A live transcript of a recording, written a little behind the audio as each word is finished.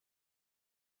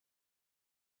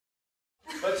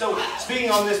But so,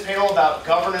 speaking on this panel about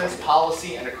governance,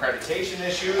 policy, and accreditation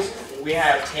issues, we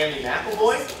have Tammy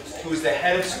McElvoy, who is the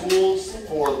head of schools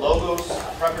for Logos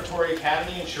Preparatory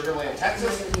Academy in Sugar Land,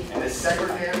 Texas, and is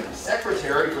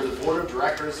secretary for the board of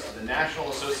directors of the National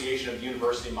Association of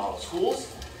University Model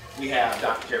Schools. We have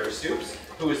Dr. Gary Stoops,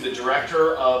 who is the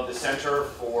director of the Center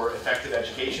for Effective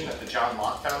Education at the John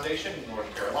Locke Foundation in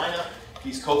North Carolina.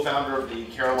 He's co-founder of the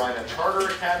Carolina Charter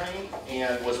Academy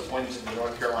and was appointed to the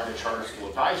North Carolina Charter School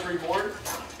Advisory Board.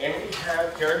 And we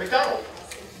have Carrie McDonald,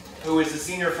 who is a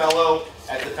senior fellow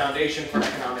at the Foundation for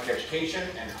Economic Education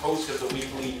and host of the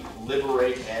weekly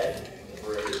Liberate Ed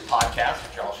podcast,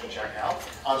 which y'all should check out.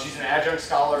 She's an adjunct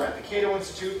scholar at the Cato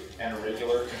Institute and a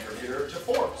regular contributor to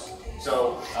Forbes.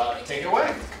 So take it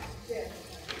away.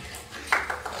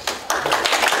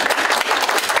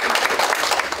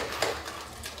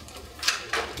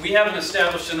 We haven't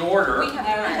established an order. We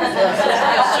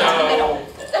have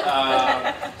So,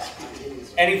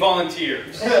 any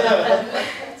volunteers?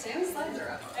 Sam's slides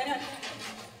are up. I know.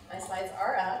 My slides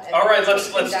are up. All right, let's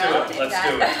do it. Let's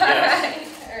do it.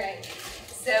 Yes. All right.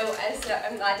 So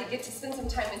I'm glad to get to spend some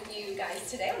time with you guys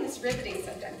today on this riveting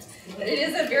subject. But it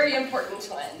is a very important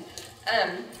one.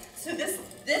 So this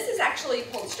is actually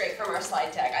pulled straight from our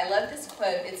slide deck. I love this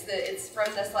quote. It's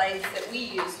from the slides that we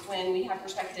use when we have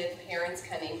prospective parents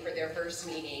coming for their first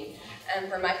meeting.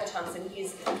 From Michael Thompson.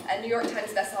 He's a New York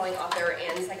Times bestselling author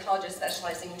and psychologist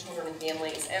specializing in children and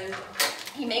families. And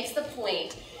he makes the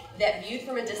point that viewed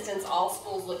from a distance, all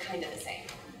schools look kind of the same.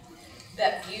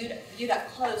 But viewed up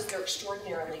close, they're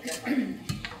extraordinarily different.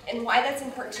 And why that's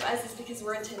important to us is because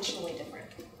we're intentionally different.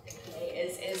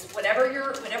 Is whatever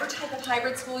type of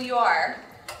hybrid school you are,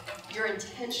 you're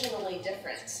intentionally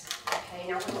different. Okay.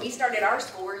 Now, when we started our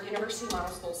school, we're a university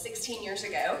model school 16 years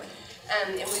ago,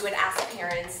 and we would ask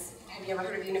parents, "Have you ever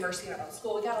heard of university model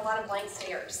school?" We got a lot of blank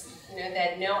stares. They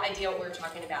had no idea what we were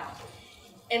talking about.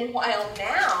 And while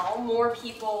now more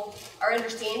people are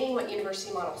understanding what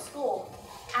university model school,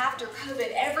 after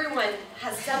COVID, everyone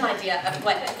has some idea of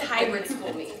what hybrid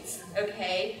school means.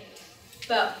 Okay.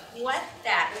 But what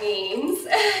that means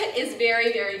is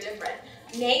very, very different.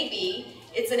 Maybe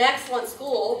it's an excellent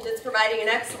school that's providing an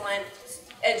excellent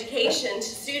education to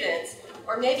students,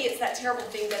 or maybe it's that terrible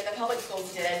thing that the public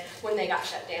schools did when they got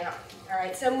shut down. All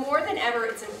right. So more than ever,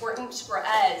 it's important for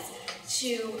us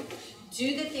to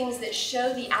do the things that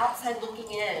show the outside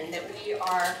looking in that we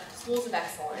are schools of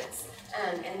excellence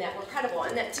and that we're credible.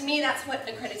 And that, to me, that's what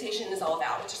accreditation is all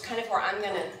about, which is kind of where I'm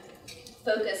going to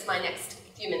focus my next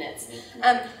few minutes.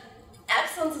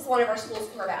 Excellence is one of our school's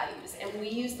core values, and we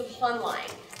use the plumb line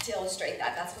to illustrate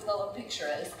that. That's what the little picture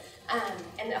is.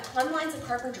 And a plumb line is a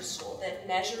carpenter's tool that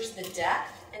measures the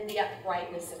depth and the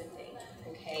uprightness of a thing.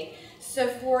 Okay, so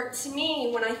to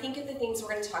me, when I think of the things we're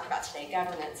going to talk about today,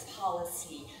 governance,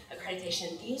 policy,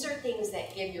 accreditation, these are things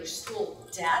that give your school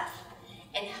depth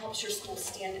and helps your school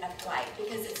stand upright,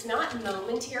 because it's not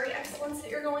momentary excellence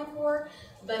that you're going for,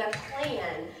 but a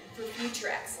plan for future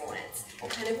excellence.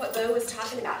 Kind of what Bo was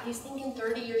talking about. He's thinking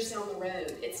 30 years down the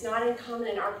road. It's not uncommon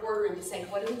in our boardroom to say,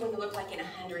 what do we want to look like in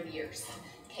 100 years?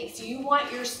 Okay, so you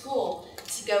want your school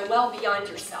to go well beyond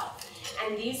yourself.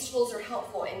 And these tools are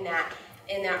helpful in that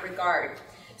regard.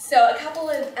 So a couple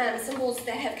of symbols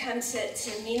that have come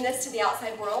to mean this to the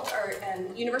outside world are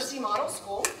university model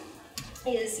school,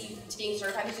 is being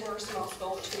certified as a university model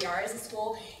school, which we are as a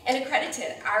school, and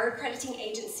accredited. Our accrediting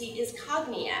agency is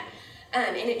Cognia,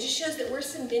 and it just shows that we're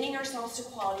submitting ourselves to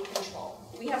quality control.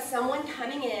 We have someone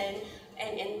coming in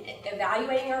and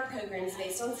evaluating our programs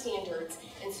based on standards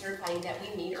and certifying that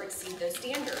we meet or exceed those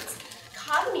standards.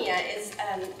 Cognia is,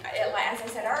 as I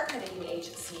said, our accrediting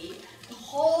agency. The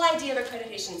whole idea of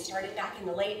accreditation started back in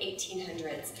the late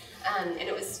 1800s, and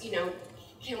it was,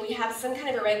 can we have some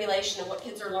kind of a regulation of what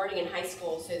kids are learning in high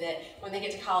school so that when they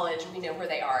get to college, we know where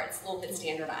they are. It's a little bit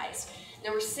standardized.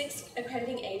 There were 6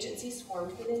 accrediting agencies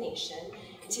formed for the nation.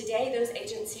 And today, those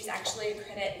agencies actually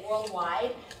accredit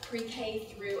worldwide,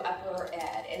 pre-K through upper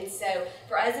ed. And so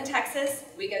for us in Texas,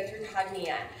 we go through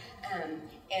Cognia.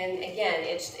 And again,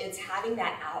 it's having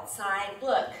that outside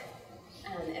look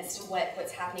as to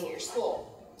what's happening at your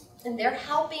school. And they're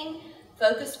helping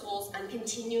focus schools on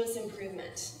continuous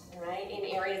improvement, right, in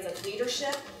areas of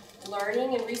leadership,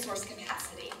 learning, and resource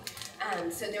capacity.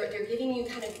 So they're giving you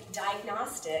kind of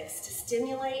diagnostics to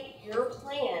stimulate your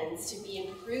plans to be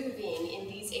improving in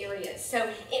these areas. So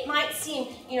it might seem,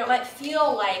 it might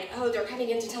feel like, oh, they're coming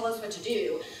in to tell us what to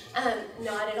do.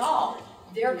 Not at all.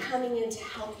 They're coming in to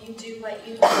help you do what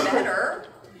you do better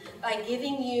by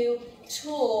giving you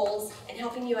tools and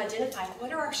helping you identify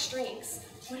what are our strengths,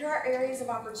 what are our areas of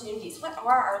opportunities, what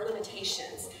are our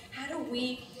limitations, how do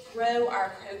we grow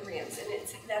our programs, and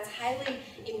that's highly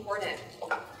important.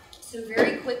 So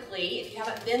very quickly, if you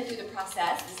haven't been through the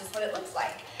process, this is what it looks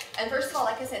like. And first of all,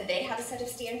 like I said, they have a set of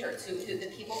standards. So the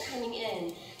people coming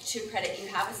in to credit, you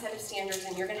have a set of standards,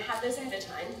 and you're going to have those ahead of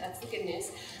time. That's the good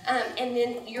news. And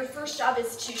then your first job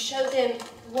is to show them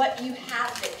what you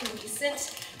have that can be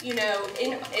sent, you know,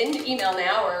 in email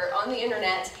now or on the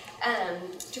internet,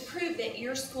 to prove that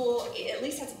your school at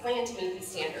least has a plan to meet these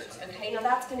standards. Okay, now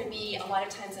that's going to be a lot of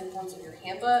times in forms of your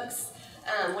handbooks.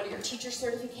 What are your teacher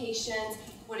certifications?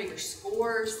 What are your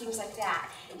scores? Things like that.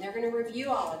 And they're going to review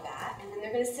all of that, and then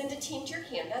they're going to send a team to your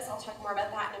campus. I'll talk more about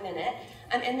that in a minute.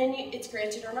 And then it's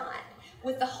granted or not.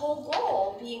 With the whole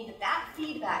goal being that that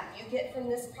feedback you get from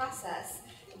this process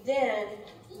then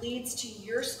leads to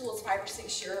your school's 5 or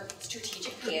 6 year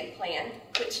strategic plan,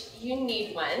 which you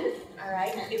need one, all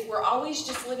right? If we're always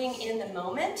just living in the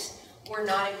moment, we're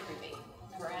not improving,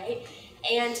 all right?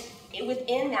 And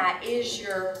within that is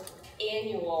your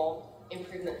annual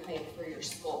improvement plan for your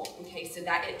school, okay? So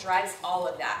that it drives all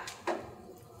of that.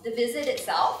 The visit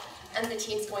itself, the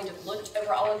team's going to look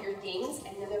over all of your things,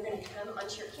 and then they're going to come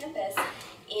onto your campus,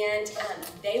 and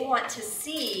they want to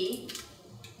see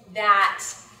that,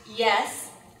 yes,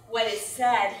 what is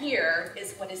said here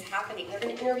is what is happening. They're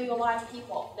going to interview a lot of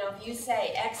people. Now, if you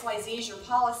say XYZ is your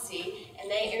policy, and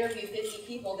they interview 50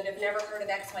 people that have never heard of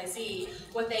XYZ,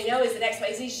 what they know is that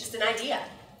XYZ is just an idea.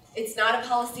 It's not a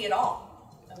policy at all.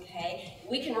 Okay,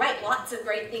 we can write lots of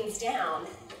great things down,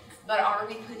 but are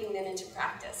we putting them into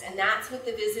practice? And that's what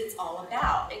the visit's all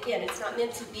about. Again, it's not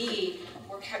meant to be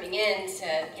we're coming in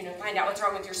to find out what's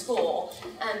wrong with your school.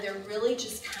 They're really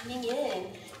just coming in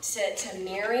to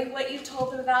marry what you've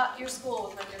told them about your school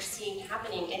with what they're seeing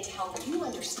happening and to help you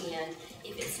understand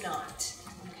if it's not.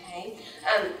 Okay,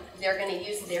 they're going to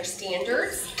use their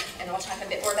standards, and I'll talk a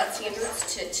bit more about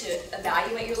standards to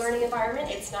evaluate your learning environment.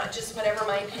 It's not just whatever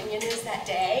my opinion is that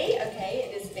day,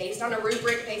 okay? It is based on a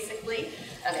rubric, basically.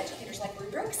 Educators like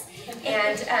rubrics.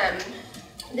 And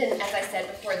then, as I said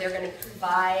before, they're going to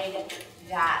provide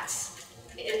that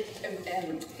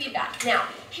feedback. Now,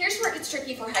 here's where it gets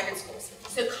tricky for hybrid schools.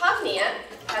 So Cognia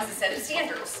has a set of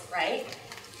standards, right?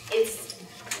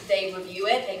 They review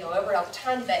it, they go over it all the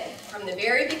time, but from the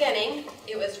very beginning,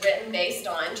 it was written based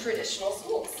on traditional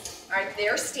schools. All right,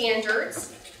 their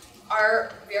standards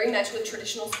are very much with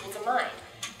traditional schools in mind.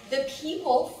 The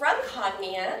people from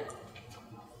Cognia,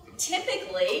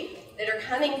 typically, that are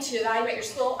coming to evaluate your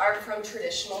school are from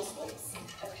traditional schools.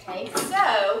 Okay,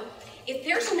 so if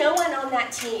there's no one on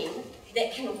that team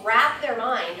that can wrap their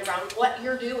mind around what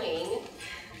you're doing,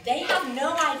 they have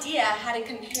no idea how to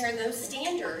compare those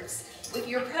standards with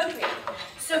your program.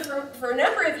 So for a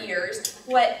number of years,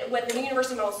 what the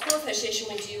University Model School Association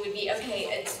would do would be,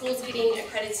 okay, a school's getting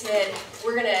accredited,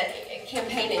 we're going to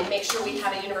campaign and make sure we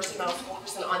have a University Model School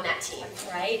person on that team,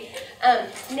 right?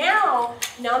 Now,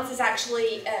 NOMS has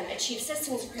actually achieved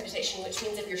systems accreditation, which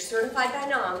means if you're certified by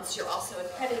NOMS, you're also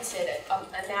accredited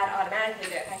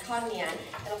automatically by Cognia,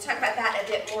 and I'll talk about that a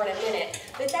bit more in a minute.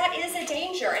 But that is a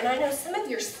danger, and I know some of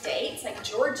your states, like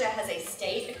Georgia has a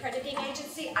state accrediting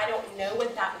agency. I don't know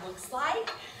what that looks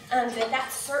like, but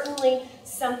that's certainly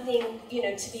something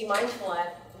to be mindful of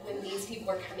when these people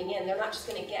are coming in. They're not just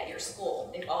going to get your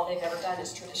school if all they've ever done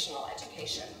is traditional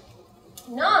education.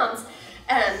 NOMS,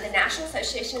 the National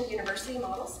Association of University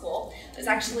Model School, was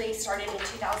actually started in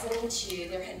 2002.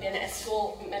 There had been a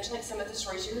school, much like some of the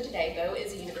stories you heard today, Bo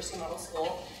is a University Model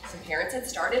School. Some parents had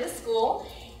started a school,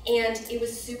 and it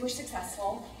was super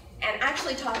successful, and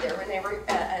actually taught there when they were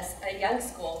a young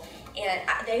school. And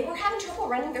they were having trouble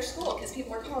running their school because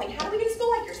people were calling, how do we get a school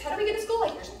like yours? How do we get a school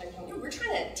like yours? And they're going, we're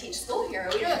trying to teach school here.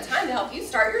 We don't have time to help you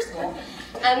start your school.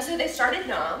 So they started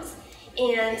NOMS,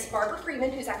 and Barbara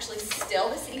Freeman, who's actually still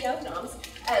the CEO of NOMS,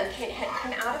 had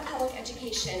come out of public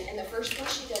education, and the first thing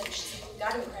she did was she said, we've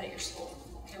got to accredit your school.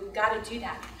 Okay, we've got to do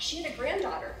that. She had a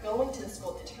granddaughter going to the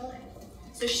school at the time.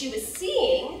 So she was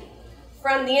seeing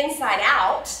from the inside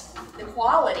out the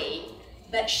quality,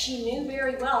 but she knew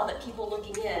very well that people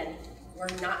looking in were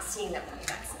not seeing that kind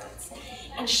of excellence.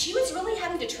 And she was really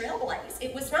having to trailblaze.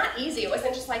 It was not easy. It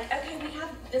wasn't just like, okay, we have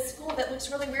this school that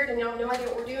looks really weird and you have no idea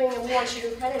what we're doing and we want you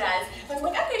to accredit us. I was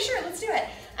like, okay, sure, let's do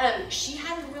it. She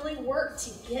had to really work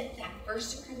to get that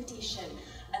first accreditation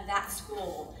of that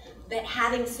school. But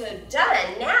having so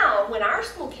done, now when our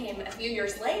school came a few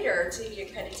years later to be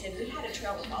accredited, we had a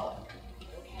trail to follow.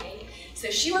 Okay? So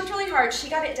she worked really hard. She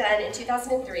got it done in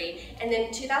 2003, and then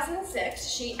in 2006,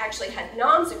 she actually had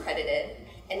NOMS accredited,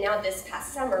 and now this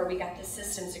past summer, we got the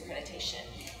systems accreditation.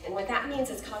 And what that means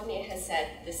is Cognia has said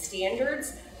the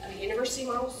standards of a university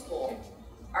model school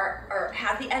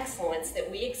have the excellence that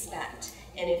we expect,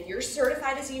 And if you're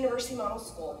certified as a university model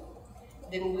school,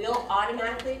 then we'll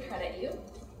automatically accredit you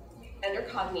under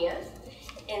Cognia.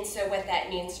 And so what that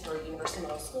means for university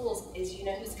model schools is you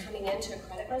know who's coming in to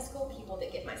accredit my school? People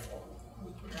that get my school,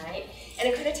 right?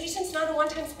 And accreditation is not a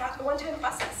one-time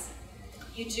process.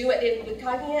 You do it with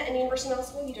Cognia and university model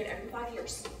school, you do it every 5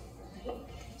 years, right?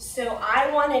 So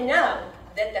I want to know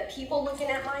that the people looking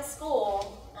at my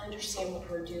school understand what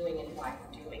we're doing and why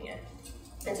we're doing it.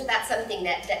 And so that's something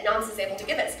that NOMS is able to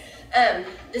give us.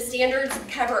 The standards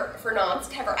for NOMS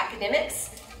cover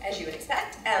academics, as you would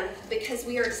expect, because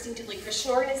we are a distinctively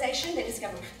Christian organization. They just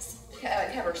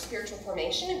cover spiritual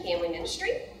formation and family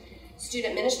ministry,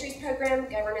 student ministries program,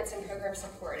 governance, and program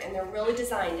support. And they're really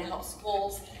designed to help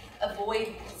schools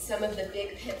avoid some of the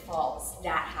big pitfalls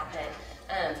that happen.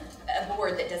 A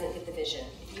board that doesn't get the vision.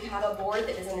 If you have a board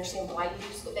that doesn't understand why you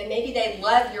do school, maybe they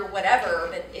love your whatever,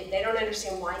 but if they don't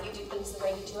understand why you do things the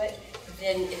way you do it,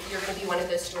 then you're going to be one of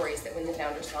those stories that when the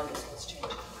founder's gone, the school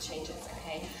changes,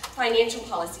 okay? Financial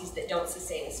policies that don't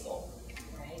sustain a school,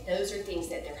 right? Those are things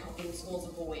that they're helping schools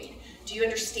avoid. Do you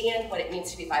understand what it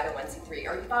means to be 501c3?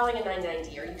 Are you filing a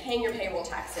 990? Are you paying your payroll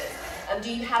taxes?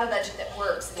 Do you have a budget that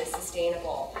works and is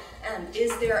sustainable?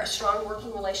 Is there a strong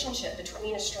working relationship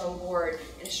between a strong board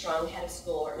and a strong head of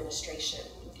school or administration?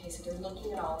 Okay, so they're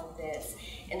looking at all of this,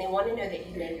 and they want to know that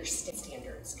you know your state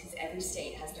standards, because every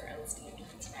state has their own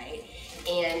standards, right?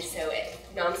 And so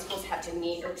non-schools have to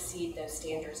meet or exceed those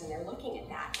standards, and they're looking at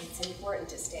that. It's important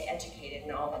to stay educated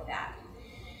in all of that.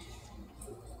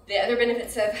 The other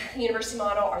benefits of university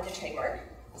model are the trademark.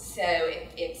 So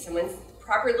if someone's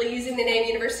properly using the name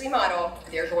university model,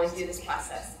 they're going through this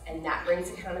process, and that brings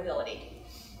accountability.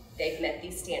 They've met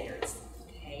these standards,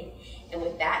 okay? And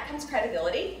with that comes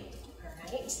credibility, all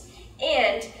right?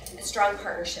 And a strong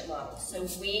partnership model. So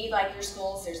we, like your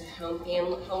schools, there's a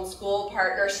home-school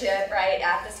partnership, right,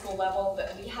 at the school level,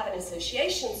 but we have an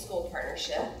association school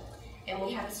partnership, and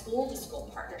we have a school-to-school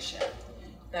partnership.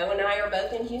 Bo and I are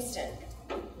both in Houston.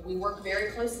 We work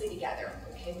very closely together.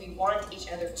 Okay, we want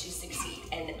each other to succeed,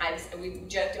 and we've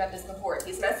joked about this before. If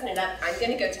he's messing it up, I'm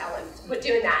going to go tell him, quit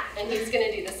doing that, and he's going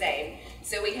to do the same.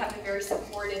 So we have a very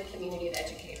supportive community of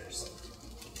educators.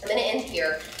 I'm going to end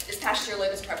here. This past year,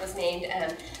 Logos Prep was named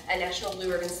a National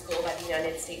Blue Ribbon School by the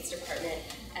United States Department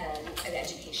of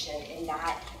Education, and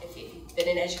that, if you've been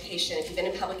in education, if you've been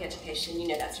in public education, you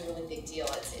know that's a really big deal.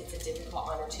 It's a difficult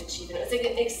honor to achieve, and it was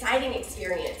an exciting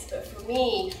experience. But for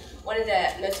me, one of the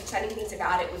most exciting things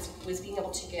about it was being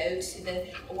able to go to the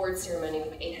award ceremony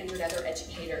with 800 other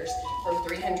educators from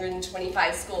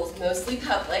 325 schools, mostly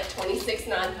public, 26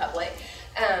 non-public,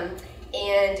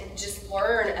 and just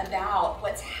learn about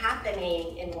what's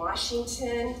happening in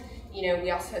Washington. You know,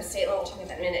 we also have state level, we'll talk about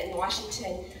that in a minute, in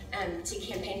Washington to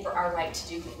campaign for our right to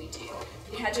do what we do.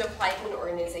 We had to apply to an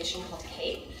organization called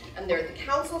CAPE. They're the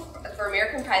Council for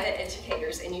American Private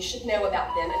Educators, and you should know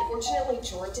about them. Unfortunately,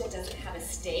 Georgia doesn't have a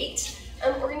state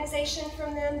organization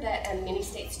from them, but many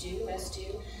states do, most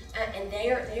do. And they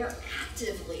are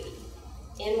actively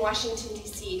in Washington,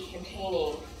 D.C.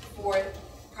 campaigning for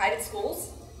private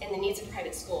schools and the needs of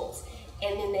private schools.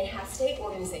 And then they have state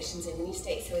organizations in many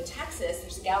states. So in Texas,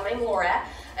 there's a gal named Laura,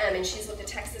 and she's with the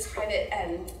Texas Private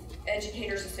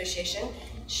Educators Association.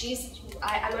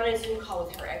 I'm on a Zoom call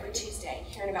with her every Tuesday,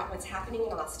 hearing about what's happening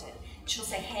in Austin. She'll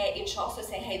say, hey, and she'll also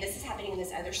say, hey, this is happening in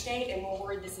this other state, and we're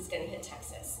worried this is going to hit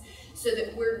Texas. So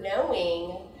that we're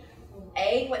knowing,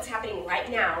 A, what's happening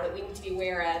right now that we need to be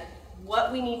aware of,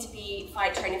 what we need to be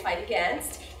trying to fight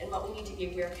against, and what we need to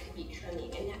be aware of could be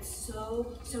coming. And that's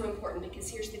so, so important, because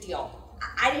here's the deal.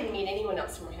 I didn't meet anyone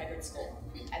else from a hybrid school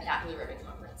at that Blue Ribbon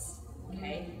Conference,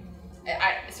 okay?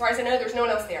 As far as I know, there's no one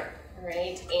else there,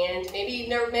 right? And maybe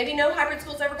no hybrid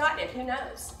school's ever gotten it, who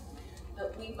knows?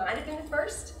 But we might have been the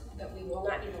first, but we will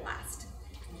not be the last.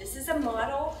 This is a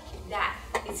model that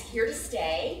is here to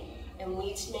stay, and we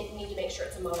need to make sure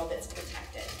it's a model that's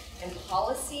protected. And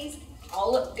policies,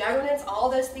 governance,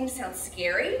 all those things sound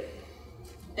scary,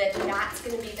 but that's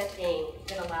going to be the thing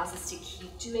that allows us to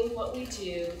keep doing what we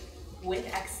do with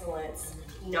excellence,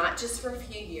 not just for a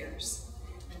few years,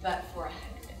 but for 100.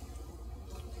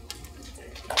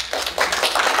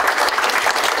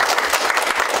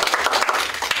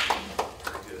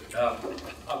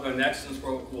 I'll go next, since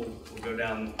we'll go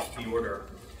down the order.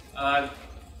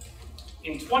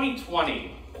 In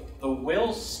 2020, the Will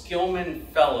Skillman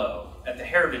Fellow at the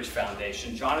Heritage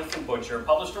Foundation, Jonathan Butcher,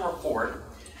 published a report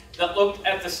that looked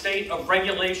at the state of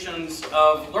regulations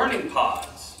of learning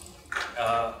pods,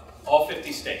 all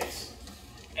 50 states.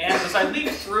 And as I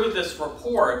leafed through this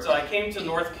report, I came to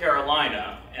North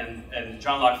Carolina, and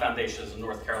John Locke Foundation is a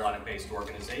North Carolina-based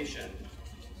organization.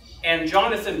 And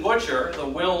Jonathan Butcher, the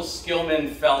Will Skillman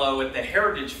Fellow at the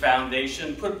Heritage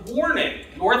Foundation, put warning,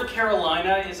 North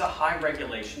Carolina is a high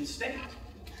regulation state.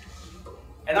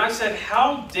 And I said,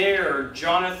 how dare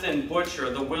Jonathan Butcher,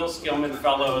 the Will Skillman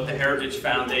Fellow at the Heritage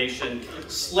Foundation,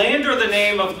 slander the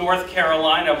name of North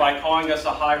Carolina by calling us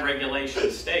a high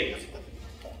regulation state?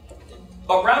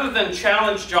 But rather than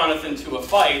challenge Jonathan to a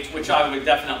fight, which I would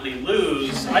definitely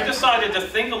lose, I decided to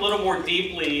think a little more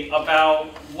deeply about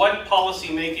what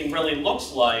policymaking really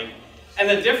looks like and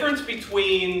the difference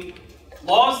between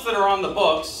laws that are on the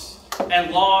books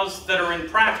and laws that are in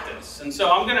practice. And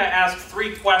so I'm going to ask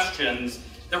 3 questions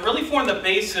that really form the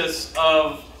basis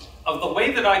of the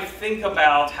way that I think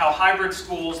about how hybrid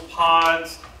schools,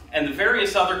 pods, and the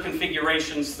various other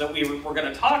configurations that we're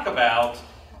going to talk about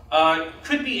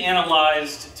could be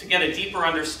analyzed to get a deeper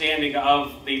understanding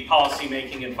of the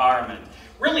policymaking environment.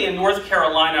 Really, in North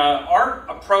Carolina, our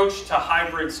approach to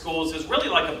hybrid schools is really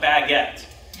like a baguette.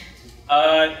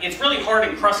 It's really hard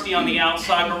and crusty on the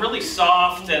outside, but really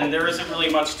soft, and there isn't really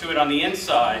much to it on the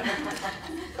inside.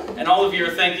 And all of you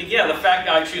are thinking, yeah, the fat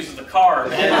guy chooses the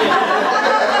carb. And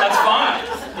that's fine.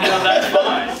 You know, that's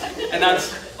fine. And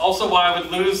that's also why I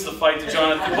would lose the fight to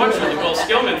Jonathan Butcher, the Will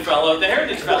Skillman Fellow at the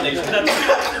Heritage Foundation.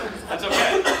 That's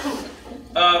okay.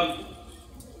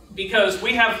 Because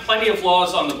we have plenty of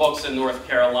laws on the books in North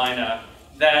Carolina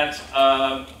that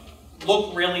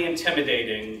look really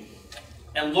intimidating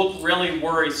and look really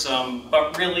worrisome,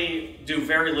 but really do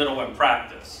very little in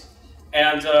practice.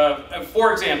 And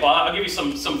for example, I'll give you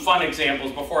some fun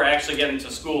examples before I actually get into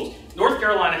schools. North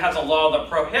Carolina has a law that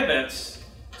prohibits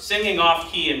singing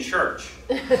off-key in church.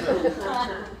 And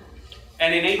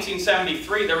in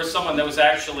 1873, there was someone that was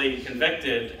actually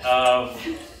convicted of,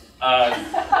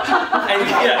 and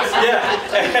yes,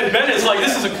 yeah, and Ben is like,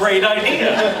 this is a great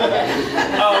idea,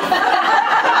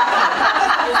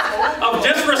 of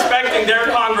disrespecting their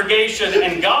congregation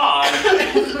and God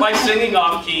by singing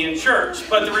off-key in church.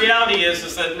 But the reality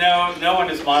is that no one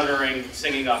is monitoring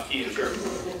singing off-key in church.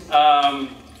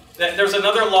 There's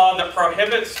another law that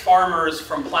prohibits farmers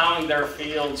from plowing their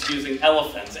fields using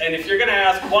elephants. And if you're going to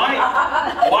ask,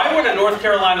 why would a North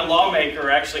Carolina lawmaker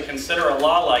actually consider a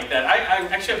law like that? I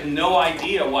actually have no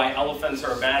idea why elephants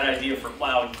are a bad idea for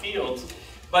plowing fields.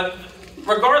 But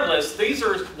regardless, these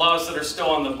are laws that are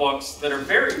still on the books that are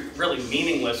really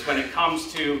meaningless when it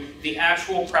comes to the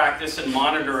actual practice and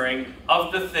monitoring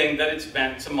of the thing that it's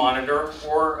meant to monitor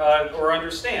or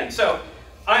understand. So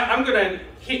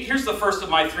here's the first of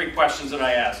my 3 questions that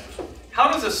I ask.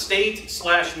 How does a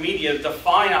state/media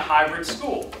define a hybrid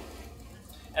school?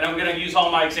 And I'm going to use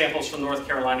all my examples from North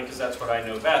Carolina because that's what I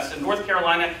know best. And North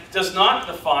Carolina does not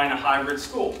define a hybrid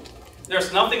school.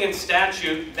 There's nothing in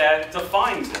statute that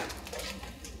defines it.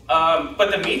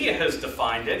 But the media has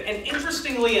defined it, and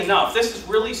interestingly enough, this is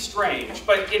really strange,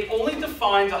 but it only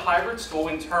defines a hybrid school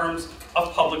in terms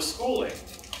of public schooling.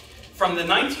 From the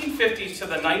 1950s to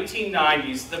the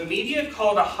 1990s, the media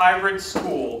called a hybrid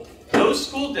school those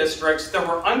school districts that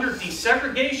were under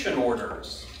desegregation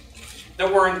orders,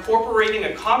 that were incorporating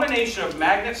a combination of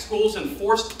magnet schools and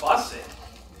forced busing.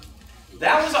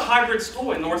 That was a hybrid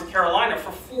school in North Carolina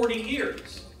for 40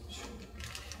 years.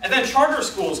 And then charter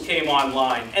schools came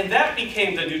online, and that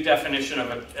became the new definition of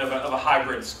a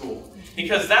hybrid school.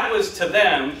 Because that was to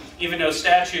them, even though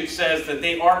statute says that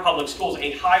they are public schools,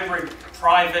 a hybrid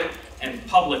private and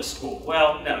public school.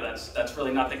 Well, no, that's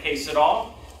really not the case at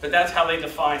all, but that's how they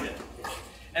defined it.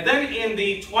 And then in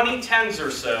the 2010s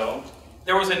or so,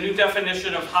 there was a new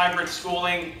definition of hybrid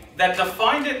schooling that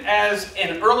defined it as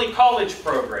an early college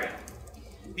program.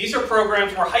 These are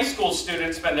programs where high school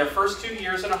students spend their first 2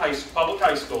 years in a public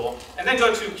high school and then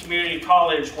go to community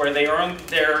college where they earn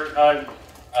their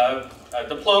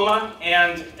diploma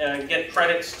and get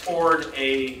credits toward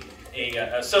an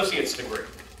associate's degree.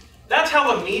 That's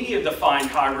how the media defined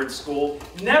hybrid school.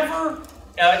 Never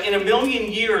in a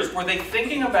million years were they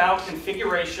thinking about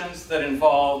configurations that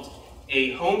involved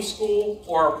a homeschool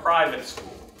or a private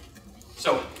school.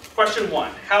 So, question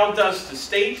 1, how does the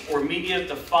state or media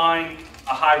define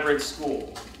a hybrid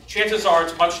school? Chances are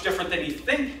it's much different than you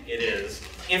think it is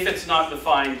if it's not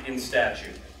defined in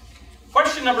statute.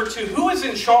 Question number 2, who is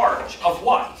in charge of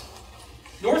what?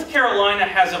 North Carolina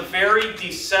has a very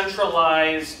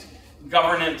decentralized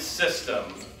governance system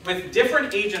with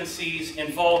different agencies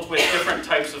involved with different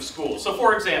types of schools. So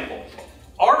for example,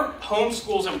 our home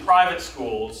schools and private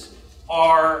schools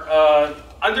are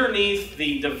underneath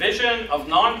the Division of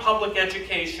Non-Public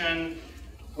Education,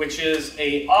 which is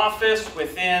an office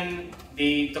within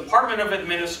the Department of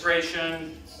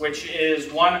Administration, which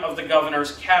is one of the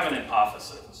governor's cabinet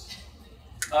offices.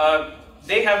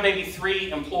 they have maybe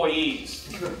 3 employees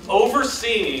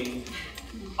overseeing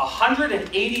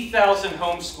 180,000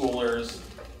 homeschoolers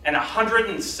and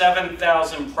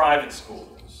 107,000 private schoolers.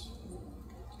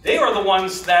 They are the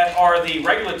ones that are the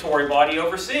regulatory body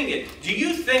overseeing it. Do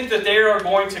you think that they are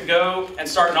going to go and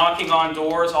start knocking on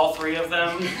doors, all 3 of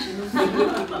them?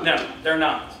 No, they're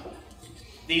not.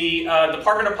 The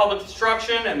Department of Public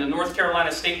Instruction and the North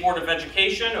Carolina State Board of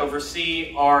Education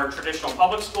oversee our traditional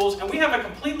public schools, and we have a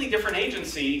completely different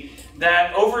agency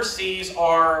that oversees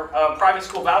our private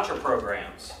school voucher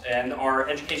programs and our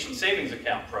education savings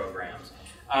account programs.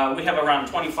 We have around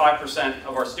 25%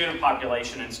 of our student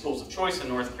population in schools of choice in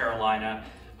North Carolina,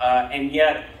 and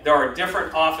yet there are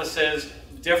different offices,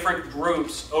 different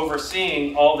groups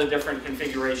overseeing all the different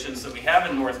configurations that we have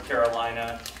in North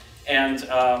Carolina. And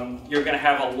you're going to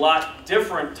have a lot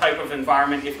different type of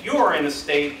environment if you are in a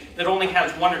state that only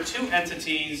has 1 or 2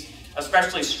 entities,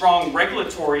 especially strong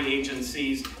regulatory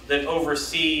agencies that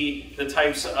oversee the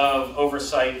types of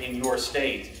oversight in your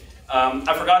state.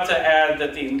 I forgot to add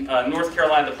that the North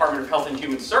Carolina Department of Health and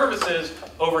Human Services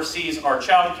oversees our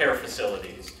child care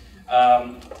facilities.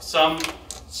 Some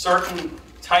certain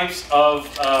types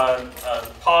of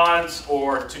pods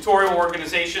or tutorial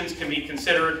organizations can be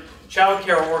considered child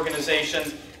care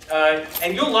organizations,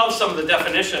 and you'll love some of the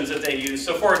definitions that they use.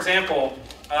 So for example,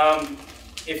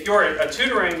 if you're a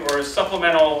tutoring or a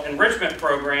supplemental enrichment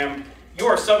program, you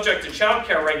are subject to child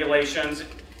care regulations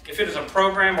if it is a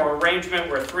program or arrangement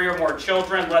where 3 or more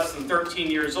children less than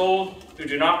 13 years old who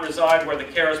do not reside where the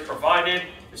care is provided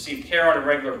receive care on a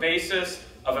regular basis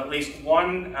of at least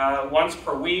once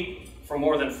per week for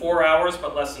more than 4 hours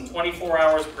but less than 24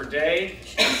 hours per day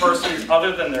from persons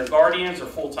other than their guardians or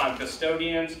full-time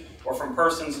custodians or from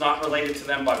persons not related to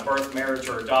them by birth, marriage,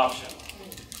 or adoption.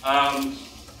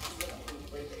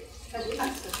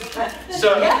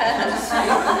 So that's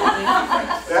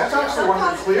actually one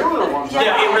of the clearer ones.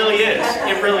 Yeah, it really is.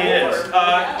 It really is.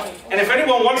 And if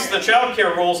anyone wants the child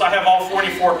care rules, I have all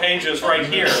 44 pages right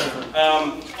here.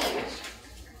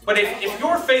 But if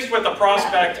you're faced with the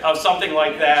prospect of something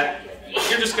like that,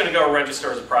 you're just going to go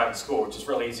register as a private school, which is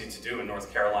really easy to do in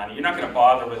North Carolina. You're not going to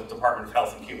bother with the Department of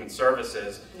Health and Human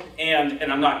Services. And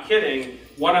I'm not kidding,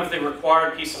 one of the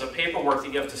required pieces of paperwork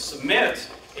that you have to submit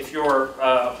if you're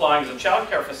applying as a child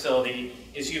care facility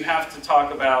is you have to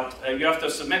talk about, you have to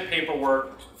submit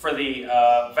paperwork for the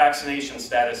vaccination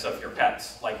status of your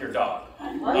pets, like your dog.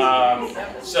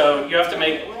 So you have to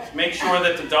make sure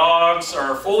that the dogs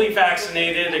are fully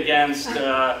vaccinated against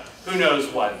who knows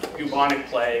what, bubonic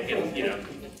plague, and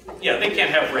yeah, they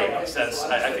can't have rabies.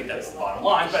 I think that's the bottom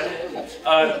line.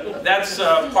 But that's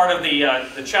part of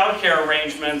the child care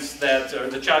arrangements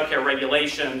the child care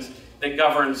regulations that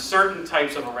govern certain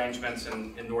types of arrangements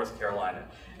in North Carolina.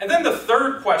 And then the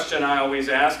third question I always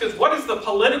ask is, what is the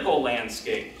political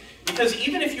landscape? Because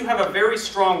even if you have a very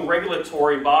strong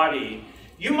regulatory body,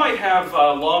 you might have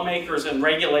lawmakers and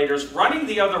regulators running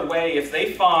the other way if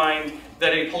they find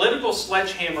that a political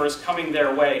sledgehammer is coming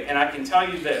their way. And I can tell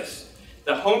you this,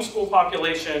 the homeschool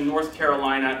population in North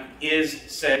Carolina is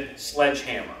said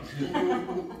sledgehammer.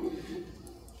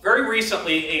 Very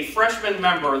recently, a freshman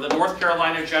member of the North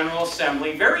Carolina General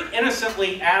Assembly very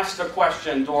innocently asked a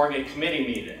question during a committee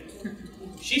meeting.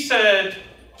 She said,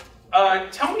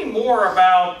 tell me more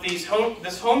about this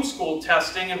homeschool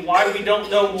testing and why we don't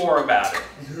know more about it.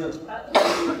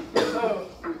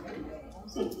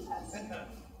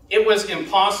 It was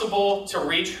impossible to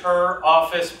reach her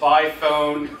office by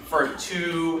phone for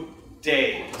 2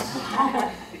 days.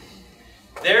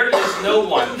 There is no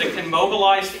one that can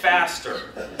mobilize faster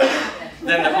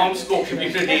than the homeschool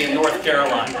community in North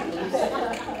Carolina.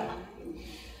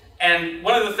 And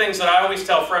one of the things that I always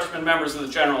tell freshman members of the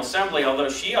General Assembly, although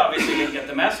she obviously didn't get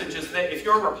the message, is that if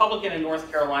you're a Republican in North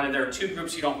Carolina, there are 2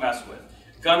 groups you don't mess with: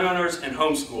 gun owners and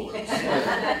homeschoolers.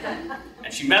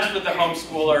 And she messed with the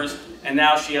homeschoolers, and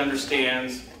now she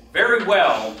understands very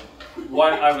well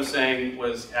what I was saying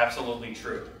was absolutely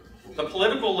true. The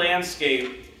political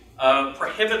landscape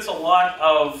prohibits a lot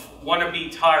of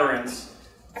wannabe tyrants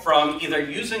from either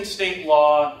using state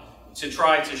law to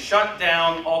try to shut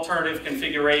down alternative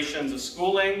configurations of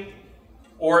schooling,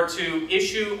 or to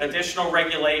issue additional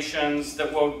regulations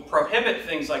that will prohibit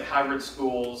things like hybrid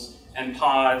schools and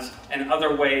pods and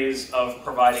other ways of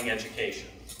providing education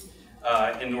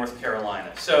in North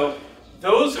Carolina. So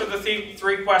those are the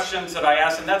 3 questions that I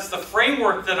ask, and that's the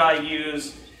framework that I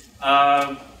use,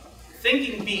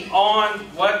 thinking beyond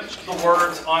what the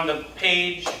words on the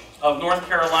page of North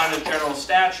Carolina general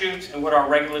statutes and what our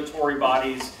regulatory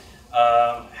bodies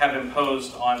have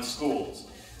imposed on schools.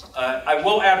 I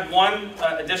will add one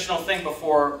additional thing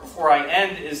before I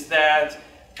end, is that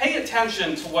pay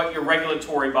attention to what your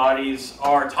regulatory bodies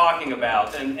are talking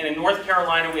about. And in North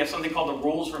Carolina, we have something called the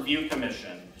Rules Review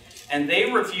Commission. And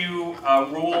they review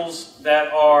rules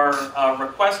that are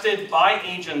requested by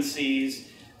agencies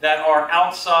that are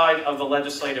outside of the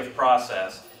legislative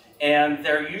process. And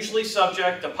they're usually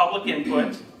subject to public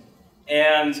input.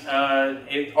 And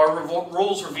our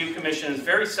Rules Review Commission is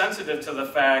very sensitive to the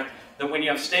fact that when you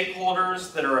have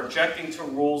stakeholders that are objecting to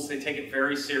rules, they take it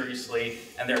very seriously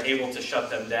and they're able to shut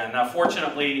them down. Now,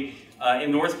 fortunately,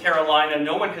 in North Carolina,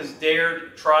 no one has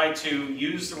dared try to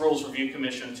use the Rules Review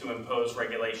Commission to impose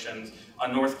regulations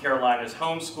on North Carolina's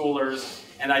homeschoolers,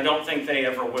 and I don't think they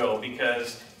ever will,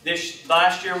 because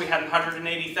last year we had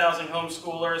 180,000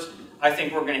 homeschoolers. I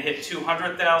think we're going to hit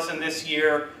 200,000 this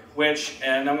year, which,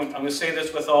 and I'm going to say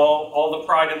this with all the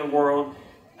pride in the world,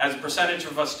 as a percentage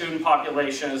of a student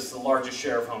population, is the largest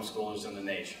share of homeschoolers in the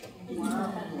nation.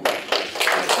 Wow.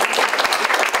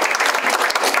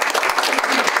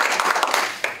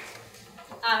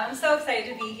 I'm so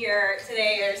excited to be here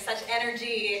today. There's such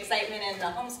energy, excitement in the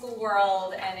homeschool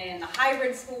world and in the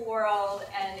hybrid school world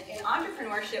and in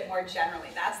entrepreneurship more generally.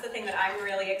 That's the thing that I'm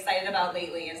really excited about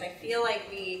lately, is I feel like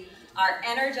we are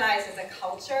energized as a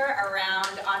culture around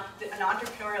an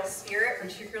entrepreneurial spirit,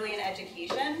 particularly in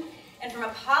education. And from a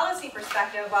policy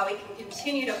perspective, while we can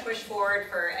continue to push forward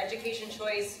for education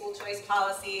choice, school choice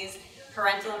policies,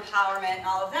 parental empowerment, and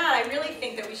all of that, I really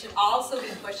think that we should also be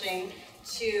pushing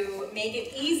to make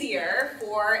it easier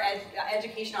for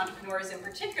education entrepreneurs in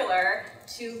particular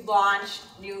to launch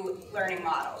new learning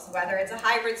models, whether it's a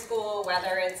hybrid school,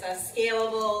 whether it's a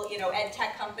scalable, ed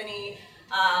tech company,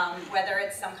 whether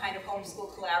it's some kind of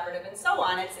homeschool collaborative and so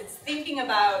on. It's thinking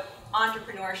about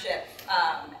entrepreneurship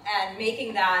and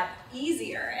making that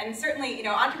easier. And certainly,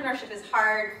 entrepreneurship is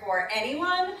hard for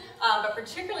anyone, but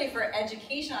particularly for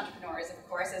education entrepreneurs, of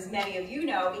course, as many of you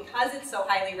know, because it's so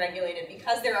highly regulated,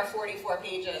 because there are 44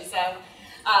 pages of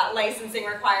licensing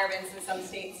requirements in some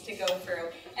states to go through.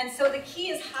 And so the key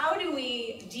is, how do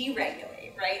we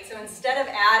deregulate, right? So instead of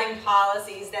adding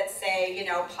policies that say,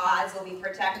 pods will be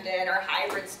protected, or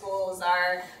hybrid schools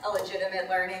are a legitimate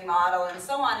learning model, and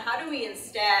so on, how do we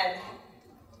instead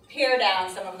pare down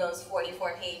some of those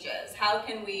 44 pages? How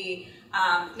can we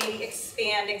maybe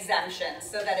expand exemptions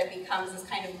so that it becomes this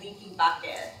kind of leaky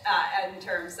bucket in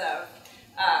terms of,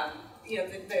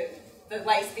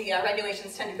 the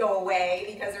regulations tend to go away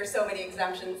because there's so many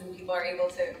exemptions and people are able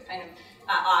to kind of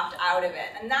opt out of it.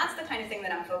 And that's the kind of thing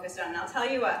that I'm focused on. And I'll tell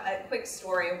you a quick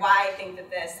story of why I think that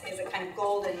this is a kind of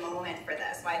golden moment for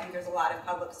this, why I think there's a lot of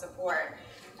public support.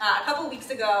 A couple weeks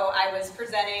ago, I was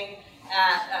presenting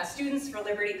at Students for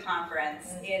Liberty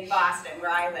conference in Boston,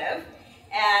 where I live.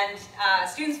 And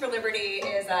Students for Liberty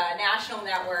is a national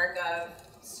network of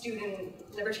student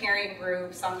libertarian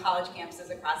groups on college campuses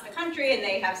across the country, and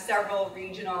they have several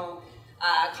regional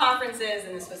conferences,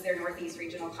 and this was their Northeast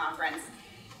Regional Conference.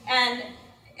 And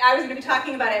I was going to be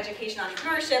talking about education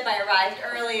entrepreneurship. I arrived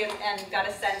early and got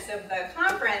a sense of the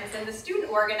conference, and the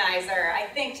student organizer, I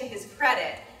think to his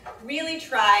credit, really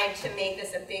tried to make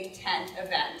this a big tent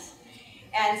event.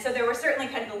 And so there were certainly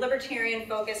kind of the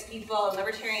libertarian-focused people and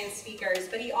libertarian speakers,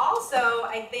 but he also,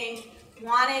 I think,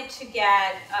 wanted to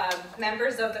get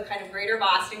members of the kind of greater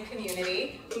Boston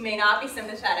community, who may not be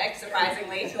sympathetic,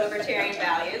 surprisingly, to libertarian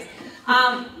values,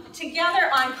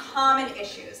 together on common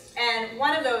issues. And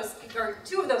one of those, or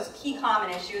two of those key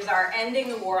common issues, are ending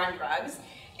the war on drugs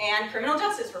and criminal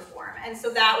justice reform. And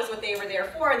so that was what they were there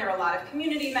for, and there were a lot of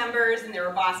community members, and there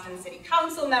were Boston City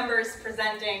Council members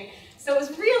presenting. So it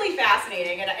was really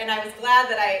fascinating, and I was glad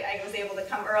that I was able to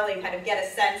come early and kind of get a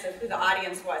sense of who the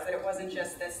audience was, that it wasn't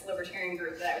just this libertarian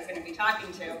group that I was going to be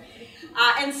talking to.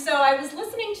 And so I was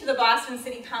listening to the Boston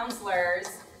City Councilors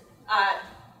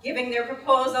giving their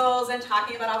proposals and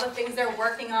talking about all the things they're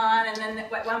working on, and then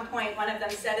at one point one of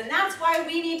them said, and that's why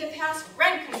we need to pass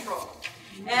rent control.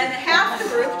 And half the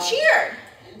group cheered.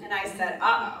 And I said,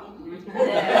 uh-oh.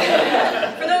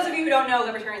 For those of you who don't know,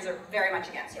 libertarians are very much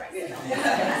against rent control.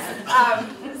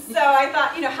 So I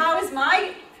thought, how is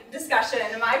my discussion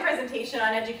and my presentation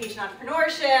on education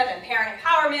entrepreneurship and parent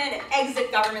empowerment and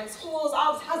exit government schools,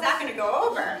 how's that going to go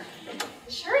over?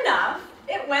 Sure enough,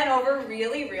 it went over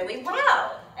really, really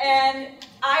well. And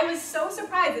I was so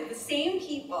surprised that the same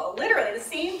people, literally the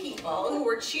same people who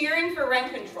were cheering for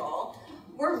rent control,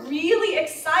 were really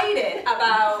excited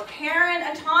about parent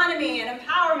autonomy and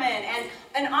empowerment and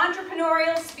an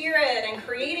entrepreneurial spirit and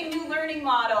creating new learning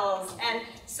models and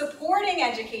supporting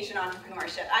education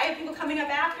entrepreneurship. I had people coming up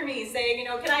after me saying, you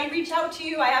know, can I reach out to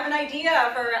you? I have an idea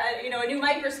for a new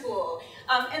microschool.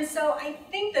 And so I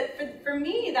think that for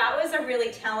me, that was a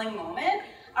really telling moment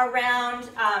around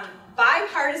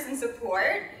bipartisan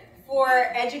support for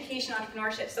education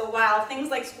entrepreneurship. So while things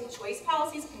like school choice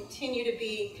policies continue to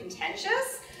be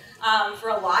contentious for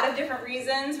a lot of different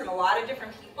reasons from a lot of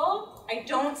different people, I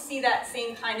don't see that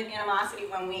same kind of animosity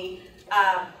when we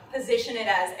position it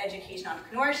as education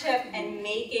entrepreneurship and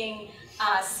making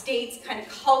states kind of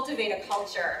cultivate a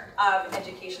culture of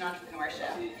education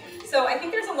entrepreneurship. So I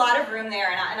think there's a lot of room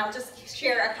there, and I'll just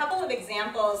share a couple of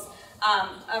examples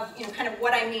of kind of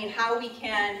what I mean, how we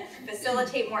can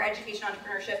facilitate more education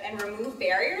entrepreneurship and remove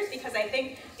barriers, because I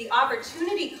think the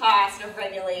opportunity cost of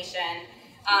regulation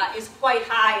is quite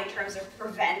high in terms of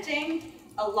preventing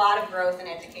a lot of growth in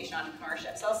education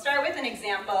entrepreneurship. So I'll start with an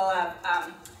example of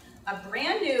a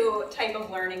brand new type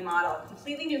of learning model, a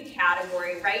completely new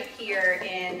category right here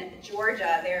in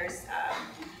Georgia. There's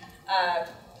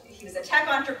he was a tech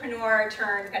entrepreneur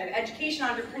turned kind of education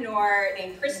entrepreneur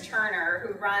named Chris Turner,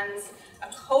 who runs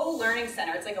a co-learning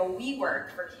center. It's like a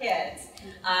WeWork for kids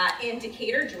in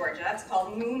Decatur, Georgia. It's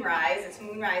called Moonrise. It's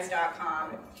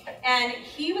moonrise.com. And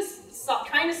he was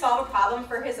trying to solve a problem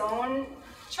for his own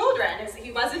children.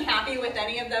 He wasn't happy with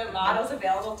any of the models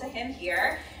available to him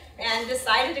here, and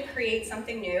decided to create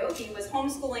something new. He was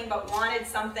homeschooling, but wanted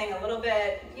something a little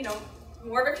bit,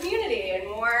 more of a community and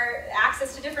more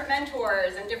access to different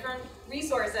mentors and different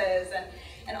resources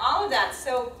and all of that.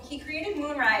 So he created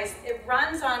Moonrise. It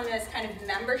runs on this kind of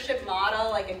membership model,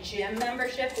 like a gym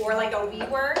membership or like a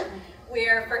WeWork,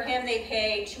 where for him they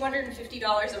pay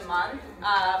 $250 a month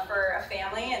for a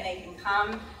family, and they can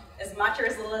come as much or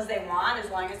as little as they want,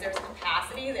 as long as there's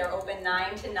capacity. They're open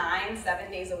 9 to 9,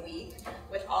 7 days a week,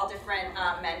 with all different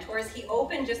mentors. He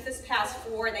opened just this past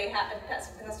fall, they have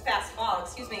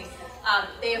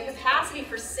capacity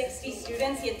for 60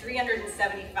 students. He had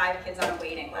 375 kids on a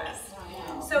waiting list.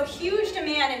 So huge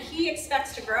demand, and he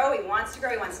expects to grow. He wants to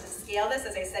grow. He wants to scale this.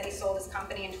 As I said, he sold his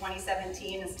company in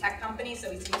 2017, his tech company,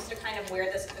 so he's used to kind of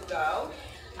where this could go.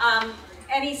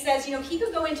 And he says, he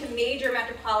could go into major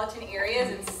metropolitan areas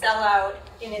and sell out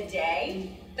in a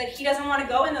day, but he doesn't want to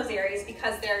go in those areas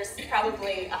because there's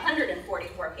probably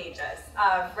 144 pages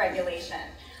of regulation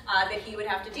that he would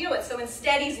have to deal with. So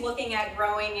instead, he's looking at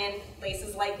growing in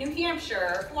places like New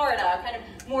Hampshire or Florida, kind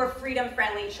of more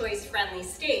freedom-friendly, choice-friendly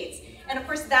states. And of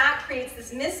course, that creates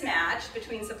this mismatch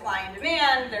between supply and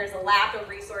demand. There's a lack of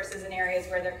resources in areas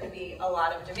where there could be a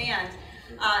lot of demand.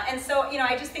 And so,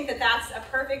 I just think that that's a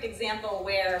perfect example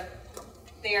where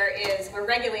where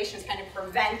regulation is kind of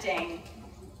preventing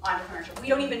entrepreneurship. We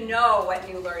don't even know what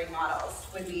new learning models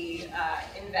would be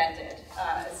invented.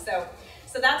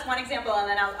 So that's one example, and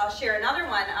then I'll share another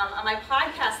one. On my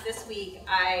podcast this week,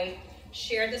 I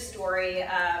shared the story of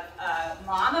a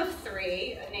mom of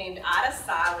 3 named Ada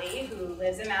Sali, who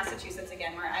lives in Massachusetts,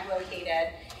 again, where I'm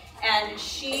located. And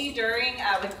she,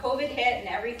 when COVID hit and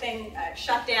everything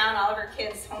shut down, all of her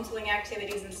kids' homeschooling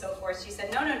activities and so forth, she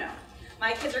said, no.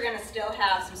 My kids are going to still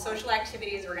have some social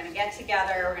activities. We're going to get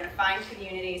together. We're going to find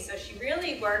community. So she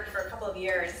really worked for a couple of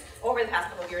years, over the past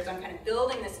couple of years, on kind of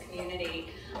building this community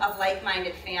of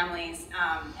like-minded families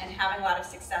and having a lot of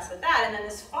success with that. And then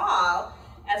this fall,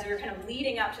 as we were kind of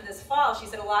leading up to this fall, she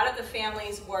said a lot of the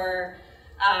families were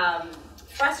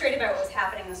frustrated by what was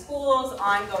happening in the schools,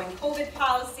 ongoing COVID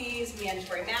policies,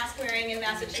 mandatory mask wearing in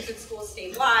Massachusetts schools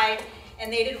statewide,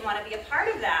 and they didn't want to be a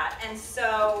part of that. And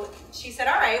so she said,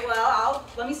 all right, well,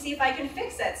 let me see if I can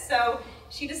fix it. So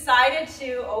she decided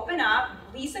to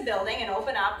lease a building and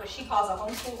open up what she calls a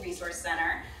homeschool resource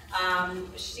center.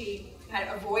 She kind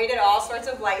of avoided all sorts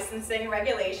of licensing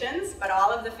regulations, but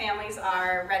all of the families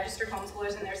are registered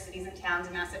homeschoolers in their cities and towns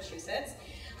in Massachusetts.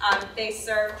 They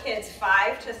serve kids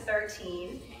 5 to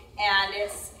 13, and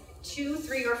it's 2,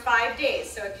 3, or 5 days.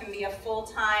 So it can be a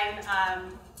full-time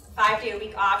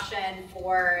 5-day-a-week option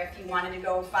for if you wanted to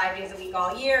go 5 days a week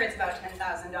all year. It's about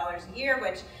 $10,000 a year,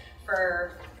 which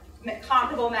for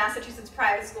comparable Massachusetts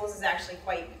private schools is actually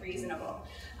quite reasonable.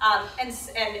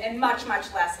 And much,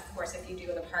 much less, of course, if you do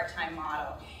the part-time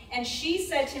model. And she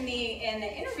said to me in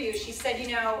the interview, she said,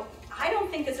 I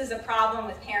don't think this is a problem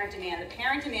with parent demand. The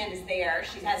parent demand is there.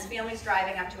 She has families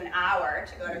driving up to an hour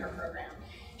to go to her program.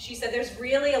 She said there's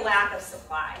really a lack of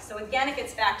supply. So again, it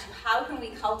gets back to how can we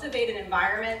cultivate an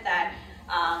environment that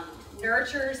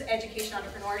nurtures education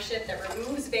entrepreneurship, that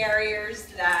removes barriers,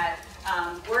 that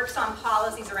works on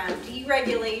policies around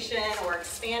deregulation or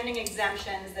expanding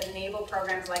exemptions that enable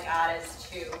programs like ADA's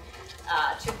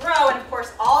to grow, and of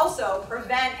course also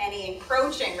prevent any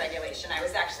encroaching regulation. I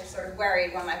was actually sort of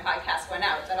worried when my podcast went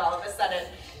out that all of a sudden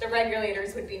the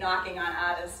regulators would be knocking on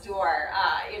ADA's door,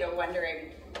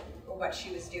 wondering what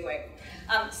she was doing.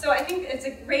 So I think it's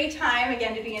a great time,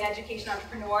 again, to be an education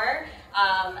entrepreneur.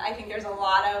 I think there's a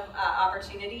lot of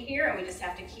opportunity here, and we just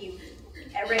have to keep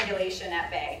regulation at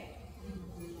bay.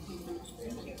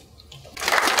 Thank you.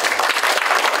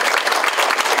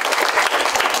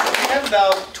 We have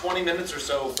about 20 minutes or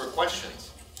so for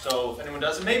questions. So if anyone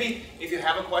does, and maybe if you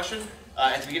have a question,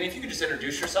 at the beginning, if you could just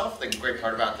introduce yourself. I think the great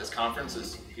part about this conference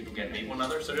is people get to meet one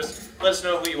another. So just let us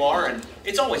know who you are, and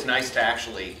it's always nice to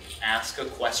actually ask a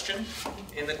question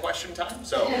in the question time.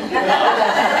 So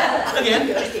again,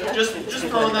 just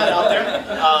throwing that out there.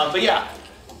 But yeah.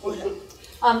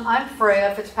 I'm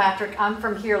Freya Fitzpatrick. I'm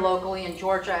from here locally in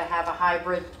Georgia. I have a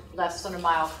hybrid less than a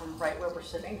mile from right where we're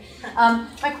sitting.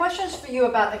 My question is for you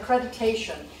about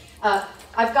accreditation.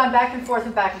 I've gone back and forth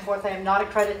and back and forth. I am not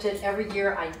accredited. Every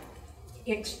year I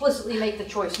explicitly make the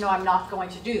choice, no, I'm not going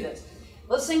to do this.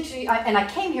 Listening to you, and I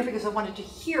came here because I wanted to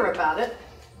hear about it,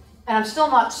 and I'm still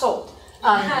not sold.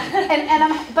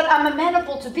 But I'm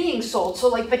amenable to being sold.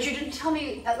 So but you didn't tell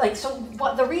me,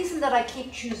 the reason that I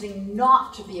keep choosing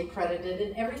not to be accredited,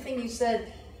 and everything you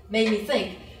said made me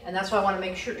think, and that's why I want to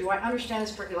make sure, do I understand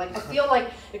this correctly? I feel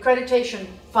like accreditation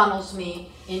funnels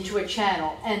me into a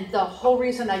channel, and the whole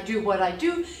reason I do what I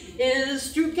do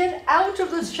is to get out of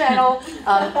this channel.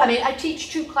 I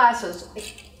teach 2 classes,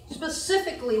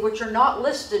 specifically which are not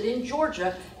listed in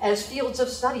Georgia as fields of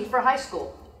study for high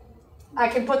school. I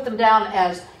can put them down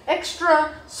as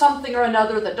extra something or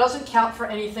another that doesn't count for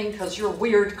anything because you're a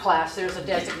weird class. There's a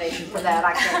designation for that.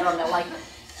 I can't run like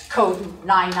code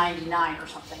 999 or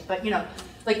something. But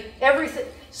everything.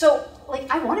 So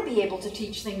I want to be able to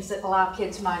teach things that allow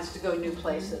kids' minds to go new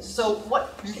places. So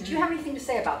do you have anything to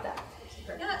say about that?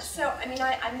 Yeah, so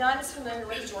I'm not as familiar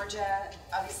with Georgia,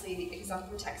 obviously, because I'm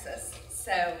from Texas.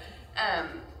 So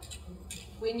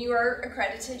when you are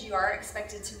accredited, you are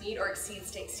expected to meet or exceed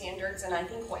state standards, and I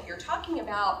think what you're talking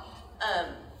about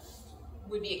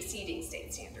would be exceeding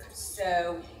state standards.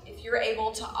 So if you're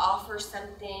able to offer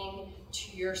something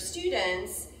to your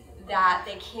students that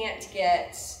they can't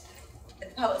get at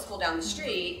the public school down the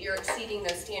street, you're exceeding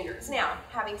those standards. Now,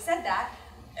 having said that,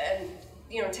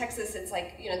 in Texas, it's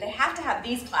they have to have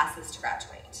these classes to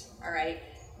graduate, all right?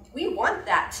 We want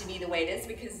that to be the way it is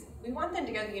because we want them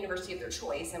to go to the university of their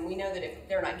choice, and we know that if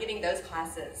they're not getting those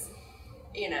classes,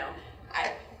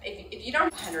 if you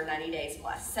don't have 190 days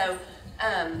plus. So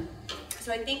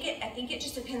I think it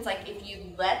just depends, if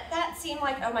you let that seem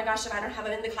like, oh my gosh, if I don't have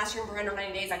it in the classroom for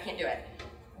 190 days, I can't do it,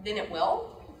 then it will.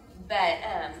 But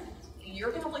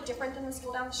you're going to look different than the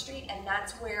school down the street, and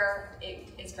that's where it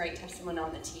is great to have someone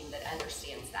on the team that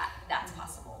understands that that's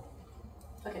possible.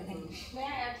 Okay, thank you. May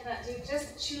I add to that too?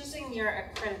 Just choosing your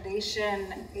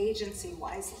accreditation agency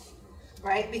wisely,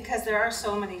 right? Because there are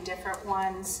so many different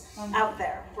ones out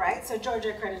there, right? So Georgia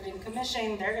Accrediting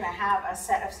Commission, they're going to have a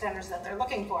set of standards that they're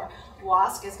looking for.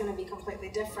 WASC is going to be completely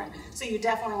different. So you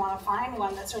definitely want to find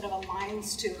one that sort of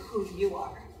aligns to who you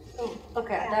are. Oh,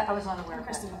 okay, Yeah. I was unaware of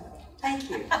that.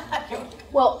 Thank you.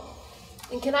 Well,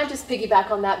 and can I just piggyback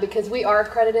on that, because we are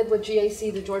accredited with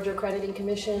GAC, the Georgia Accrediting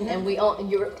Commission, and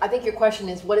I think your question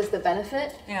is, what is the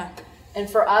benefit? Yeah. And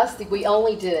for us, we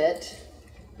only did it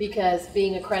because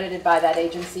being accredited by that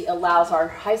agency allows our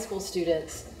high school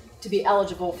students to be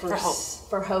eligible for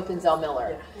Hope and Zell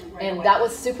Miller. Yeah. And that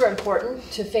was super important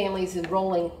to families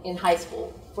enrolling in high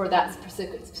school for that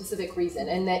specific reason.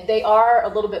 And that they are a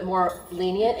little bit more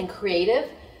lenient and creative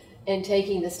in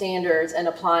taking the standards and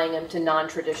applying them to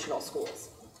non-traditional schools.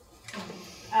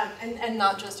 And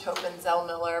not just Hope and Zell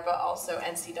Miller, but also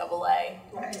NCAA.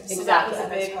 Right. So that was a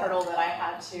big hurdle that I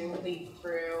had to lead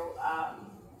through.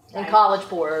 And College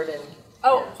Board and...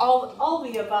 all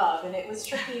the above. And it was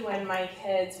tricky when my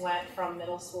kids went from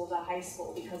middle school to high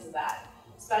school because of that.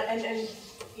 And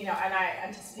I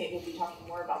anticipate we'll be talking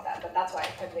more about that, but that's why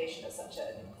accreditation is such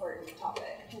an important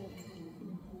topic.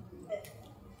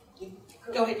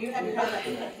 Go ahead, you have your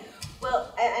hand.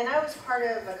 Well, and I was part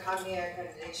of a Cognia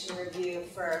accreditation review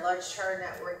for a large charter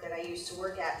network that I used to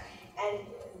work at, and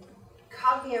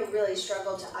Cognia really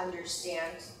struggled to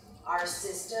understand our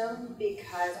system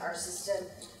because our system,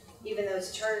 even though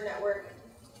it's a charter network,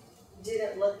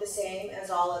 didn't look the same as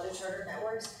all other charter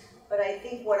networks. But I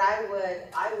think what I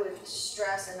would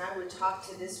stress, and I would talk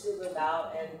to this group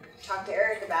about, and talk to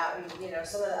Eric about, and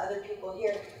some of the other people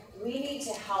here, we need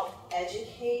to help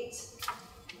educate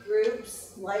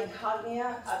groups like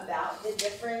Cognia about the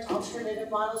different alternative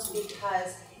models,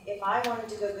 because if I wanted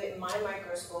to go get my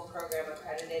micro school program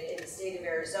accredited in the state of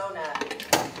Arizona,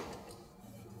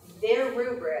 their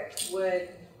rubric would,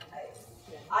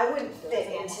 I wouldn't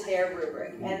fit into their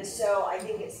rubric. And so I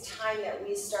think it's time that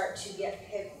we start to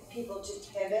get people to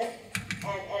pivot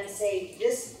and say,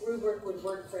 this rubric would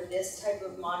work for this type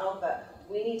of model, but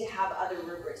we need to have other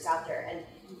rubrics out there. And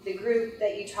the group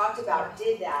that you talked about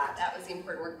did that. That was the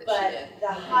important work that but she did.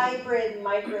 The hybrid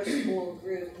micro school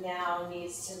group now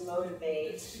needs to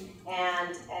motivate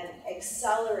and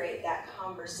accelerate that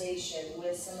conversation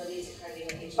with some of these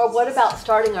accrediting agencies. Or what about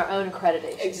starting our own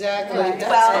accreditation? Exactly.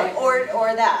 Well,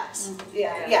 or that.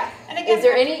 Yeah. And again, Is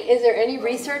there any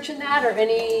research in that or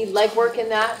any legwork in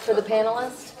that for the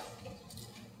panelists?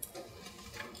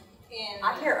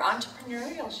 I hear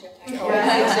entrepreneurship.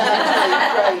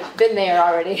 Right. Been there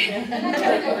already.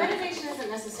 Accreditation isn't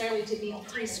necessarily to be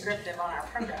prescriptive on our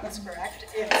programs, correct?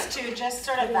 It's to just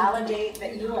sort of validate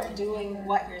that you are doing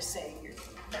what you're saying you're doing,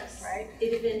 right?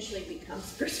 It eventually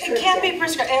becomes prescriptive. It can be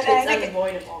prescriptive. It's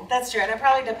unavoidable. That's true, and it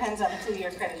probably depends on who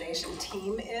your accreditation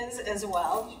team is as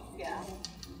well. Yeah.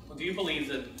 Well, do you believe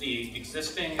that the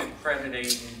existing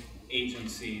accrediting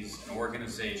agencies and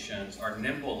organizations are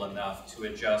nimble enough to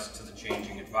adjust to the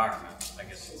changing environment? I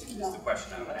guess is the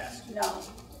question I would ask. No.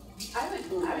 I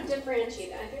would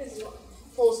differentiate that. I think this is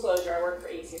full disclosure. I work for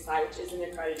ACSI, which isn't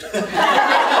accredited.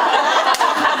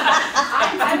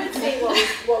 I would say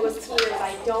what was key is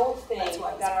I don't think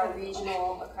that our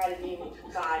regional accrediting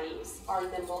bodies are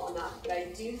nimble enough, but I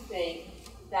do think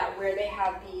that where they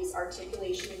have these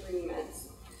articulation agreements,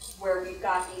 where we've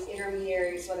got these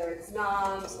intermediaries, whether it's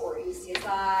NOMS or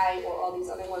ACSI or all these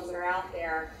other ones that are out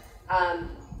there,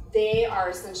 they are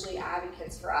essentially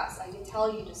advocates for us. I can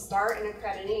tell you, to start an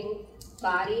accrediting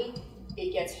body,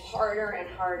 it gets harder and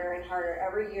harder and harder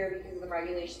every year because of the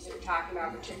regulations that you're talking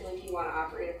about, particularly if you want to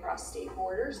operate across state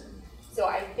borders. So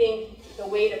I think the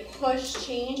way to push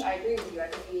change, I agree with you, I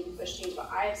think we need to push change,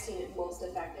 but I have seen it most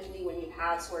effectively when you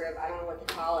have sort of, I don't know what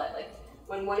to call it, like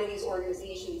when one of these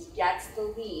organizations gets the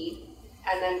lead,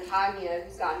 and then Cognia,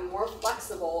 who's gotten more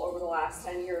flexible over the last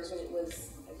 10 years. When it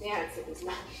was advanced, it was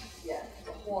not yet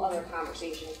a whole other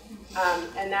conversation.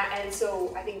 And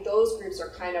so I think those groups are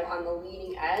kind of on the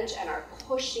leading edge and are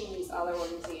pushing these other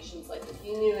organizations. Like if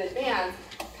you knew in advance,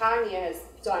 Cognia has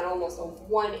done almost a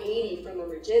 180 from the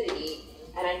rigidity,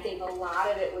 and I think a lot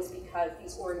of it was because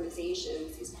these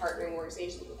organizations, these partnering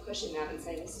organizations, were pushing them and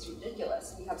saying, this is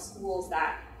ridiculous. We have schools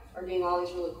that are doing all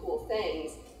these really cool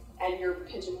things, and you're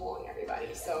pigeonholing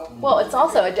everybody. So well, it's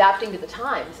also adapting to the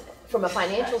times. From a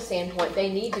financial standpoint,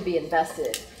 they need to be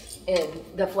invested in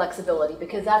the flexibility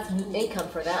because that's income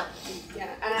for them.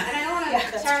 yeah, and I don't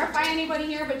want to terrify anybody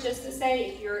here, but just to say,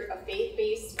 if you're a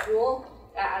faith-based school,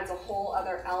 that adds a whole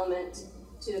other element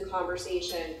to the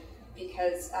conversation,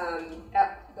 because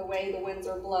the way the winds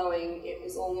are blowing, it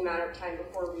is only a matter of time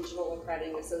before regional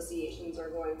accrediting associations are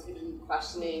going to be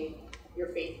questioning your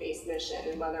faith-based mission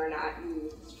and whether or not you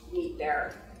meet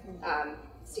their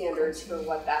standards for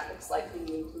what that looks like, who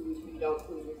you include, who you don't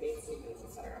include, your faith statements,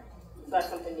 etc. So that's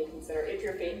something to consider if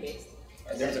you're faith-based.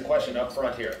 There's a question up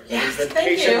front here. Yes, He's been thank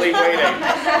patiently you.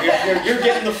 waiting. You're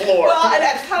getting the floor. Well, and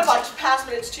I've kind of like passed,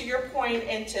 but it's to your point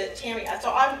and to Tammy.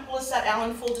 So I'm Melissa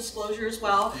Allen, full disclosure as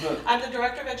well. I'm the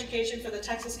Director of Education for the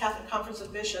Texas Catholic Conference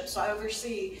of Bishops, so I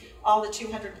oversee all the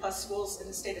 200 plus schools in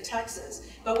the state of Texas.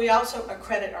 But we also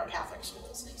accredit our Catholic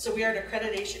schools. So we are an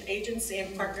accreditation agency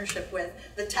in partnership with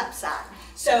the TEPSAC.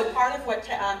 So part of what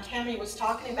Tammy was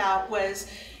talking about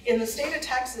was, in the state of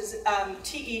Texas,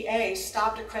 TEA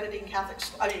stopped accrediting private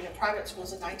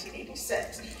schools in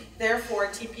 1986.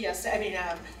 Therefore,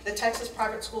 the Texas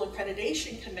Private School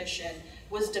Accreditation Commission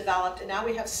was developed, and now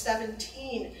we have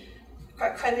 17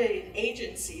 accredited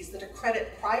agencies that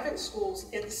accredit private schools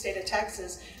in the state of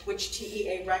Texas, which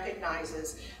TEA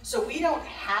recognizes. So we don't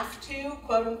have to,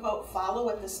 quote unquote, follow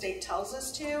what the state tells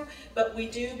us to, but we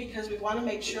do because we want to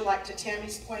make sure, like to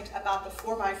Tammy's point about the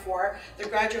 4x4, the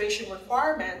graduation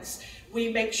requirements,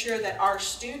 we make sure that our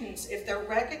students, if they're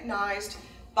recognized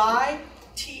by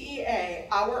TEA,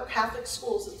 our Catholic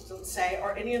schools, let's say,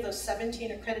 or any of those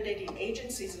 17 accrediting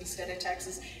agencies in the state of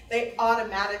Texas, they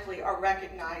automatically are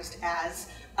recognized as,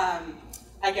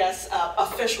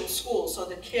 official schools. So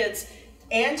the kids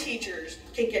and teachers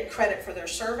can get credit for their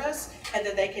service, and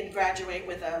then they can graduate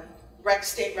with a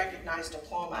state recognized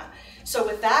diploma. So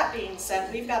with that being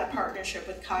said, we've got a partnership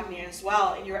with Cognia as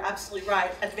well, and you're absolutely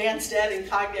right. Advanced Ed and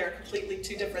Cognia are completely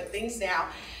two different things now.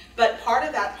 But part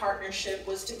of that partnership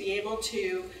was to be able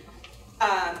to,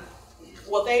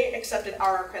 they accepted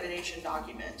our accreditation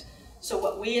document. So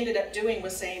what we ended up doing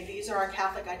was saying, these are our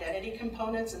Catholic identity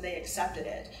components, and they accepted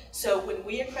it. So when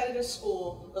we accredit a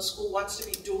school wants to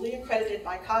be duly accredited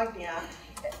by Cognia,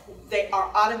 they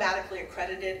are automatically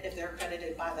accredited if they're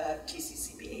accredited by the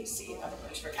TCCBAC, in other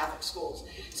words, for Catholic schools.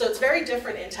 So it's very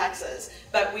different in Texas,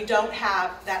 but we don't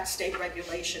have that state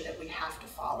regulation that we have to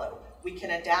follow. We can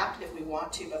adapt if we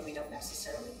want to, but we don't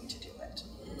necessarily need to do it.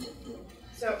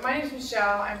 So my name is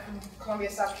Michelle. I'm from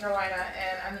Columbia, South Carolina,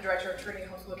 and I'm the director of Trinity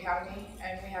Homeschool Academy,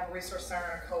 and we have a resource center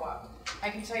and a co-op. I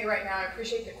can tell you right now, I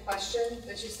appreciate the question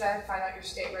that you said, find out your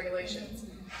state regulations.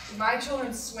 My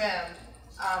children swim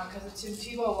because of Tim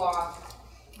Tebow law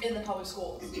in the public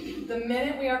schools. The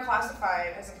minute we are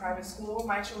classified as a private school,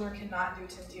 my children cannot do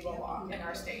Tim Tebow law in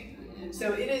our state.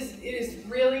 So it is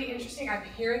really interesting. I'm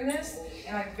hearing this,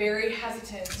 and I'm very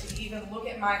hesitant to even look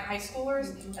at my high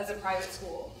schoolers as a private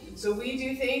school. So we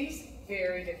do things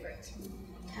very different.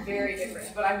 Very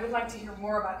different. But I would like to hear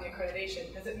more about the accreditation,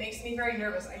 because it makes me very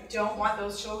nervous. I don't want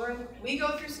those children. We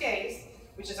go through SCAES,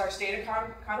 which is our state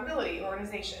accountability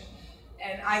organization,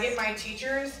 and I get my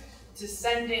teachers to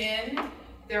send in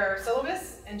their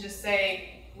syllabus and just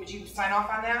say, would you sign off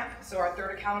on that? So our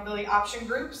third accountability option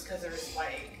groups, because there's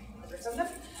like hundreds of them,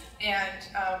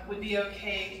 and would be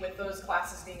okay with those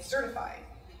classes being certified.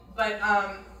 But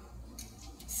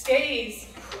SCAES,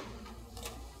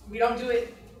 we don't do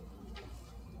it,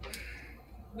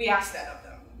 we ask that of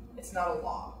them. It's not a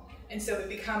law. And so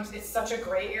it's such a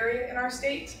gray area in our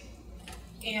state,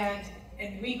 and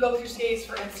we go through SCAES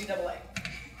for NCAA.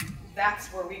 That's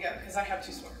where we go, because I have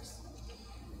 2 swimmers.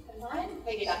 Mine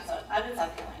piggybacks on, I'm in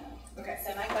South Carolina. Okay.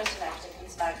 So my question actually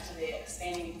comes back to the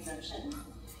expanding exemption,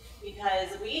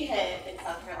 because we hit, in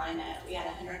South Carolina, we had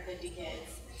 150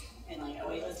 kids and like a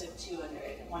wait list of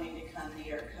 200 wanting to come the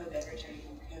year of COVID, returning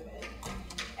from COVID.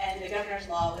 And the governor's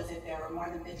law was if there were more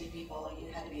than 50 people, you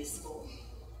had to be a school.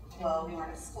 Well, we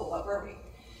weren't a school, what were we?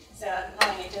 So I'm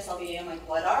calling HSLB, I'm like,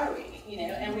 what are we? You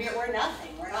know, and we're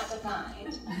nothing, we're not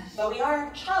defined, but we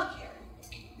are childcare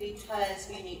because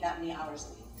we need that many hours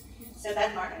a week. So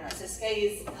that's Martin and I. So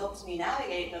SCAES helped me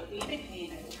navigate, but we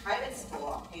became a private school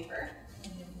on paper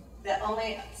that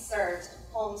only served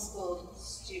homeschooled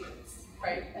students.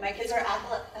 Right. And my kids are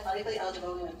athletically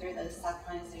eligible. We went through the South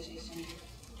Carolina Association,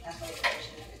 Athletic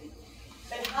Federation, and everything.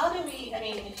 But how do we, I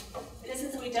mean, it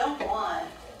isn't that we don't want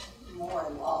more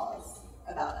laws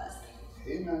about us.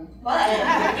 Amen. But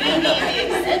we need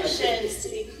the exemptions to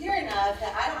be clear enough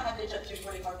that I don't have to jump through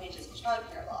 44 pages of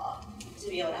childcare law to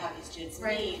be able to have these students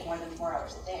meet more than 4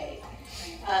 hours a day.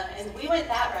 And we went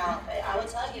that route, but I will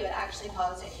tell you it actually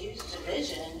caused a huge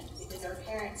division because there were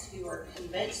parents who were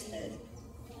convinced that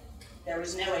there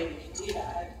was no way we could do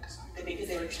that. Because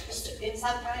they were just, in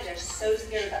South Carolina, they're so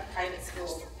scared of that private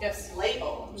school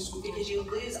label because you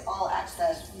lose all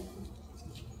access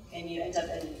and you end up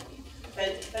in.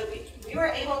 But we were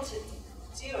able to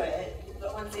do it,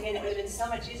 but once again, it would have been so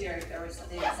much easier if there was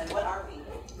something that said, what are we?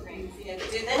 You know,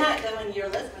 then when you're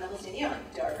listening, I'm listening to you, I'm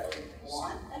like, do I really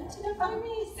want them to define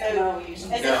me? So, no, you should.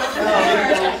 Right,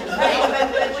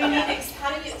 but we need,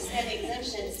 how do you extend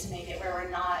exemptions to make it where we're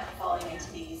not falling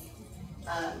into these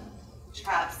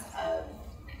traps of,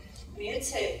 I mean, it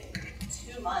took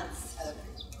 2 months of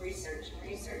research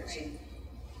and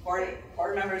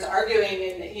board members arguing,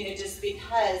 and you know, just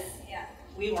because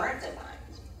we weren't defined.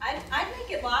 I'd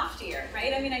make it loftier,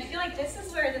 right? I mean, I feel like this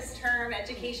is where this term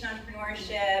education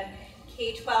entrepreneurship,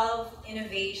 K-12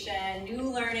 innovation, new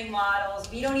learning models,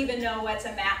 we don't even know what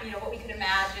we could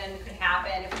imagine could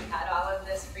happen if we had all of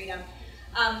this freedom.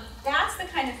 That's the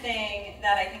kind of thing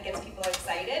that I think gets people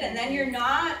excited, and then you're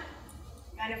not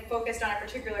kind of focused on a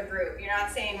particular group. You're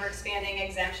not saying we're expanding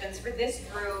exemptions for this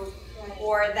group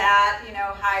or that, you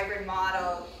know, hybrid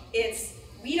model. It's,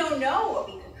 we don't know what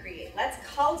we could create. Let's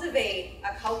cultivate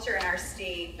a culture in our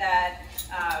state that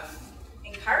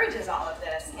encourages all of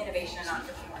this innovation and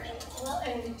entrepreneurship. Well,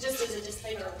 and just as a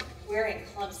disclaimer, we're in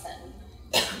Clemson,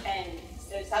 and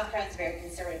so South Carolina's very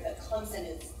conservative, but Clemson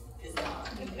is not.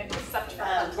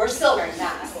 We're still wearing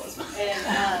masks,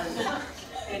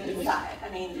 and inside. I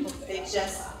mean, they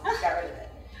just got rid of it.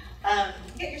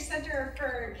 Get your Center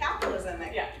for Capitalism.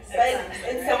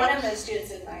 And so one of the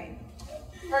students in my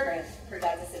program, her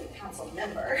dad's a city council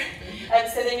member,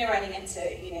 so then you're running into,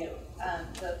 you know,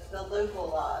 the local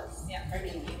laws are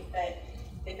being used. But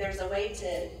if there's a way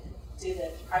to do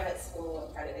the private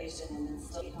school accreditation and then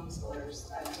still be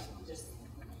homeschoolers, I don't know, just.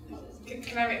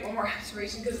 Can I make one more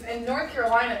observation? Because in North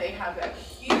Carolina, they have a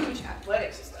huge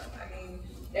athletic system. I mean,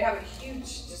 they have a huge,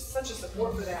 just such a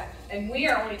support for that. And we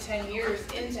are only 10 years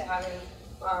into having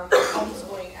a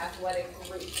homeschooling athletic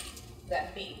group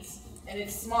that meets. and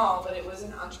it's small, but it was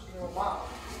an entrepreneur mom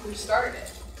who started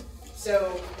it.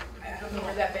 So I don't know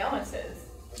where that balance is.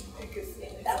 Because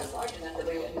that was large enough that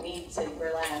we wouldn't need to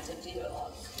rely on Tim Tebow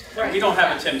laws. Right. We don't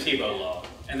have a Tim Tebow law,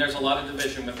 and there's a lot of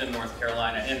division within North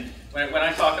Carolina. And when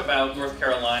I talk about North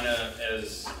Carolina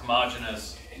as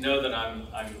homogenous, know that I'm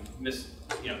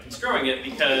construing it,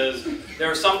 because there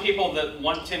are some people that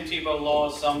want Tim Tebow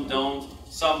laws, some don't.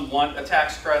 Some want a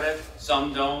tax credit,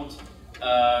 some don't.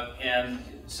 And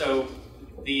so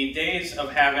the days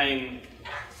of having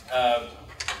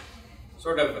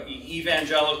sort of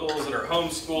evangelicals that are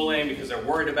homeschooling because they're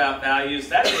worried about values,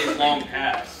 that day is long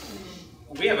past.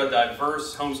 We have a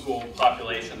diverse homeschool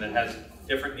population that has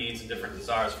different needs and different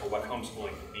desires for what homeschooling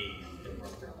can be in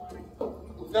North Carolina.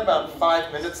 We've got about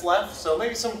 5 minutes left, so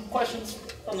maybe some questions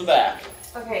from the back.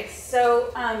 Okay, so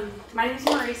my name is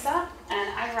Marisa,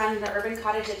 and I run the Urban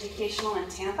Cottage Educational in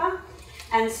Tampa.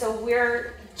 And so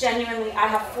we're genuinely, I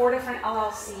have 4 different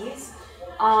LLCs.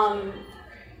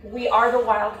 We are the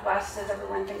Wild West, as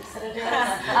everyone thinks that it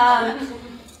is.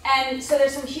 And so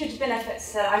there's some huge benefits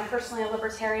to that. I'm personally a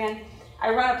libertarian. I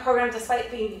run a program,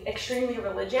 despite being extremely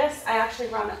religious, I actually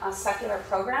run a secular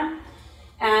program.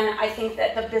 And I think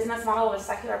that the business model of a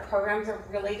secular program is a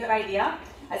really good idea.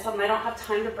 I told them I don't have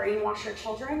time to brainwash your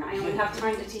children. I only have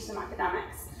time to teach them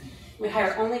academics. We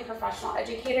hire only professional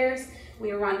educators.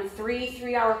 We run 3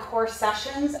 3-hour course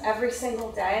sessions every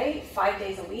single day, 5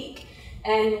 days a week.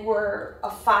 And we're a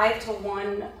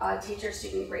 5-to-1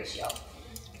 teacher-student ratio.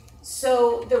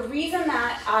 So the reason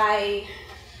that I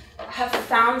have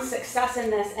found success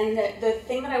in this, and the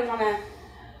thing that I want to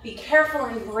be careful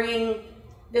and bring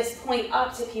this point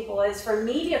up to people is, for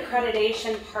me, the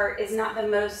accreditation part is not the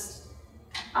most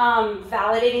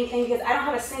validating thing, because I don't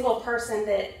have a single person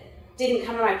that didn't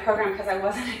come to my program because I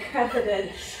wasn't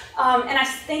accredited. And I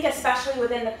think especially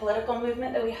within the political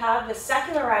movement that we have, the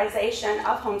secularization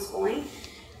of homeschooling,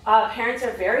 parents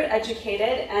are very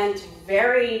educated and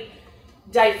very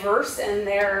diverse in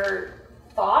their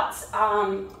thoughts.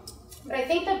 But I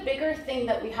think the bigger thing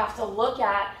that we have to look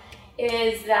at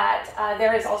is that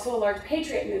there is also a large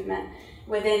patriot movement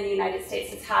within the United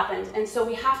States that's happened. And so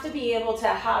we have to be able to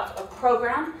have a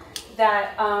program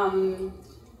that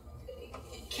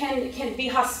can be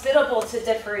hospitable to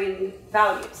differing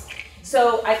values.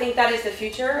 So I think that is the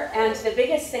future. And the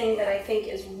biggest thing that I think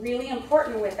is really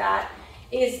important with that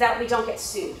is that we don't get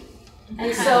sued.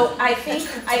 And so I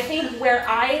think where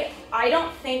I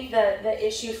don't think the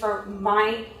issue for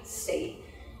my state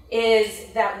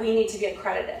is that we need to be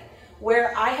accredited.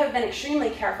 Where I have been extremely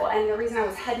careful, and the reason I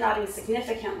was head nodding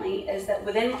significantly, is that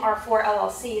within our 4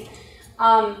 LLCs,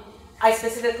 I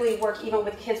specifically work even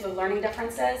with kids with learning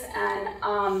differences,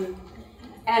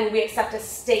 and we accept a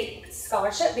state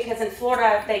scholarship, because in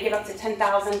Florida they give up to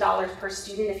 $10,000 per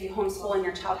student if you homeschool and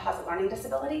your child has a learning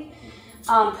disability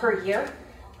per year.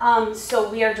 So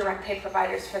we are direct pay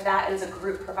providers for that as a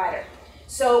group provider.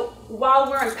 So while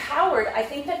we're empowered, I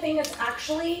think the thing that's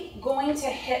actually going to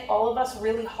hit all of us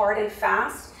really hard and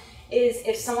fast is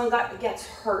if someone gets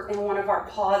hurt in one of our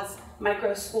pods,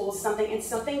 micro schools, and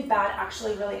something bad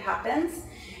actually really happens.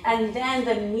 And then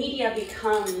the media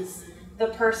becomes the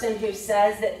person who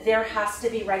says that there has to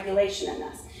be regulation in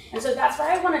this. And so that's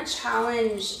why I want to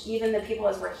challenge even the people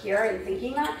as we're here and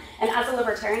thinking that. And as a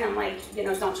libertarian, I'm like,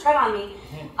 don't tread on me.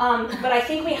 But I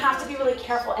think we have to be really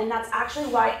careful. And that's actually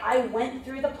why I went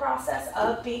through the process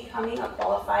of becoming a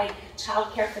qualified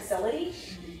child care facility.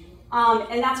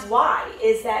 And that's why,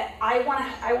 is that I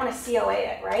want to COA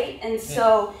it, right? And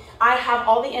so I have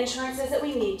all the insurances that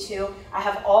we need to. I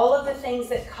have all of the things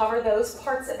that cover those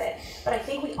parts of it. But I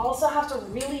think we also have to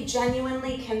really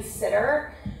genuinely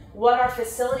consider what our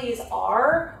facilities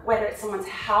are, whether it's someone's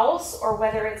house or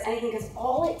whether it's anything, because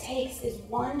all it takes is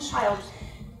one child.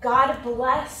 God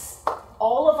bless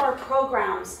all of our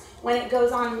programs when it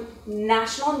goes on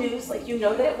national news, like you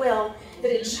know that it will,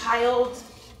 that a child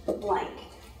blank.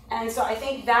 And so I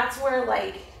think that's where,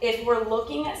 like, if we're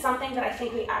looking at something that I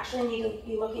think we actually need to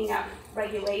be looking at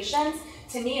regulations,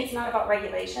 to me it's not about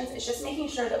regulations, it's just making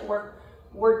sure that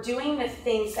we're doing the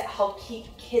things that help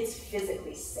keep kids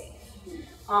physically safe.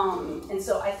 And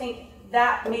so I think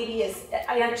that maybe is,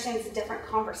 I understand it's a different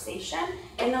conversation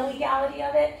in the legality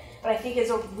of it, but I think it's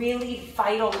a really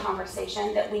vital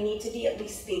conversation that we need to be at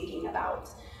least thinking about.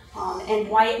 And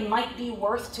why it might be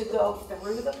worth to go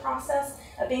through the process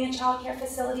of being a child care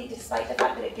facility, despite the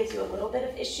fact that it gives you a little bit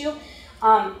of issue.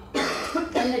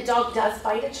 When the dog does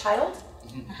bite a child,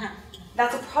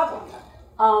 that's a problem.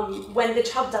 When the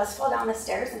child does fall down the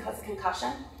stairs and has a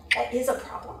concussion, that is a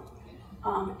problem.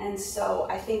 And so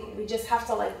I think we just have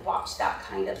to watch that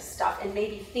kind of stuff and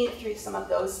maybe think through some of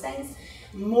those things.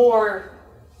 more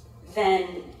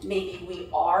than maybe we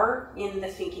are in the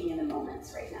thinking in the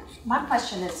moments right now. My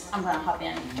question is, I'm going to hop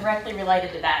in, directly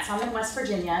related to that. So I'm in West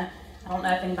Virginia. I don't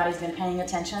know if anybody's been paying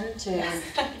attention to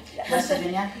West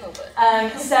Virginia.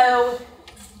 So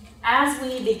as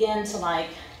we begin to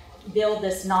build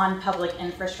this non-public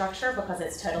infrastructure, because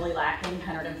it's totally lacking,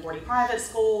 140 private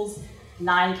schools,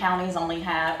 9 counties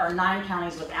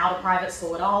without a private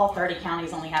school at all, 30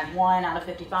 counties only have 1 out of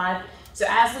 55. So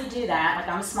as we do that,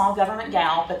 I'm a small government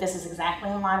gal, but this is exactly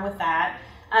in line with that.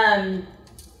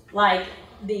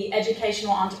 The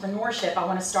educational entrepreneurship, I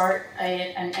want to start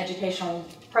an educational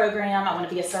program. I want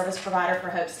to be a service provider for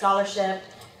Hope Scholarship.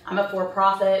 I'm a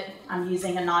for-profit. I'm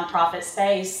using a nonprofit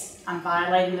space. I'm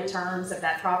violating the terms of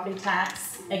that property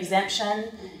tax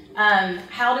exemption.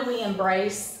 How do we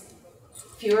embrace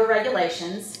fewer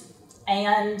regulations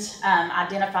and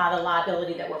identify the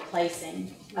liability that we're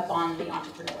placing upon the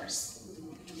entrepreneurs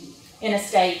in a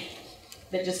state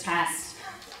that just passed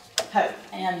Hope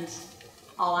and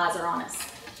all eyes are on us?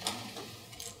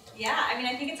 Yeah, I mean,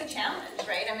 I think it's a challenge,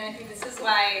 right? I mean, I think this is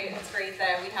why it's great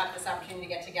that we have this opportunity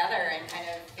to get together and kind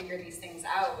of figure these things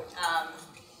out.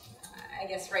 I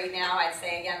guess right now I'd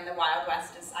say, again, the Wild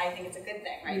West is, I think it's a good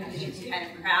thing, right? Because you can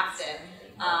kind of craft it.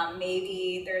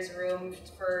 Maybe there's room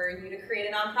for you to create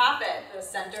a nonprofit, the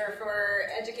Center for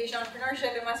Education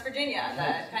Entrepreneurship in West Virginia,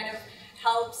 that kind of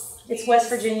helps. It's West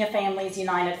Virginia Families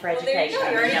United for Education.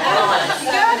 Well, there you go.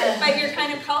 You got it. But you're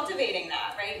kind of cultivating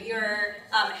that, right? You're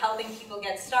helping people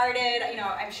get started. You know,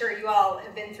 I'm sure you all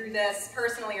have been through this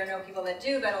personally or know people that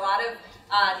do, but a lot of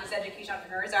these education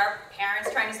entrepreneurs are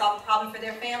parents trying to solve a problem for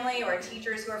their family or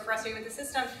teachers who are frustrated with the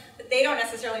system, but they don't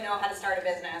necessarily know how to start a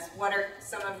business. What are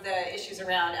some of the issues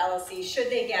around LLC? Should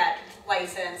they get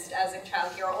licensed as a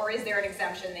child care, or is there an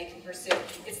exemption they can pursue?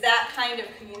 It's that kind of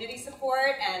community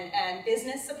support and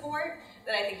business support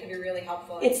that I think can be really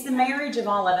helpful. It's the marriage of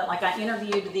all of it. Like, I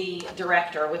interviewed the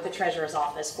director with the treasurer's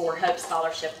office for Hope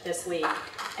Scholarship this week,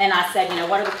 and I said, you know,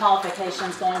 what are the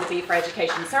qualifications going to be for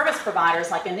education service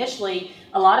providers? Like, initially,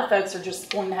 a lot of folks are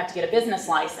just going to have to get a business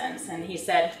license, and he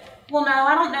said, well, no,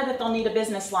 I don't know that they'll need a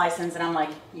business license. And I'm like,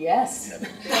 yes,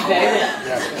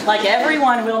 they will. Like,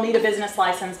 everyone will need a business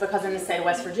license, because in the state of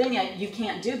West Virginia, you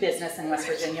can't do business in West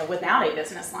Virginia without a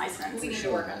business license. We need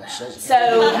to work on that.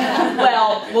 So,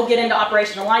 well, we'll get into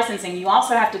operational licensing. You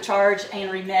also have to charge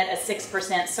and remit a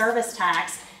 6% service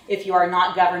tax if you are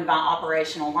not governed by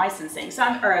operational licensing,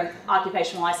 or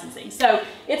occupational licensing. So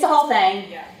it's a whole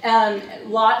thing.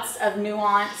 Lots of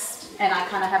nuance. And I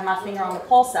kind of have my finger on the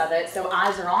pulse of it, so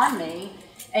eyes are on me,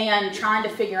 and trying to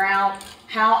figure out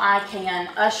how I can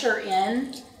usher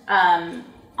in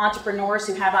entrepreneurs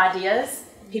who have ideas,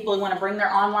 people who want to bring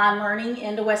their online learning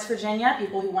into West Virginia,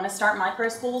 people who want to start micro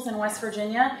schools in West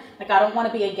Virginia. Like, I don't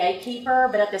want to be a gatekeeper,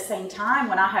 but at the same time,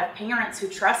 when I have parents who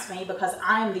trust me because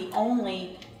I am the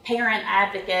only parent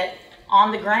advocate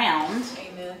on the ground,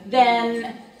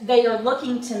 then they are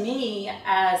looking to me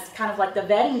as kind of like the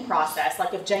vetting process.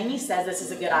 Like, if Jamie says this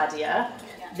is a good idea,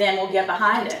 then we'll get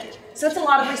behind it. So it's a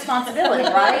lot of responsibility,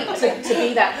 right? to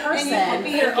be that person. And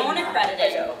you could be your own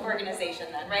accredited organization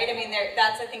then, right? I mean,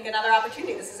 that's, I think, another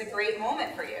opportunity. This is a great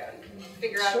moment for you.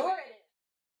 Figure out. Sure.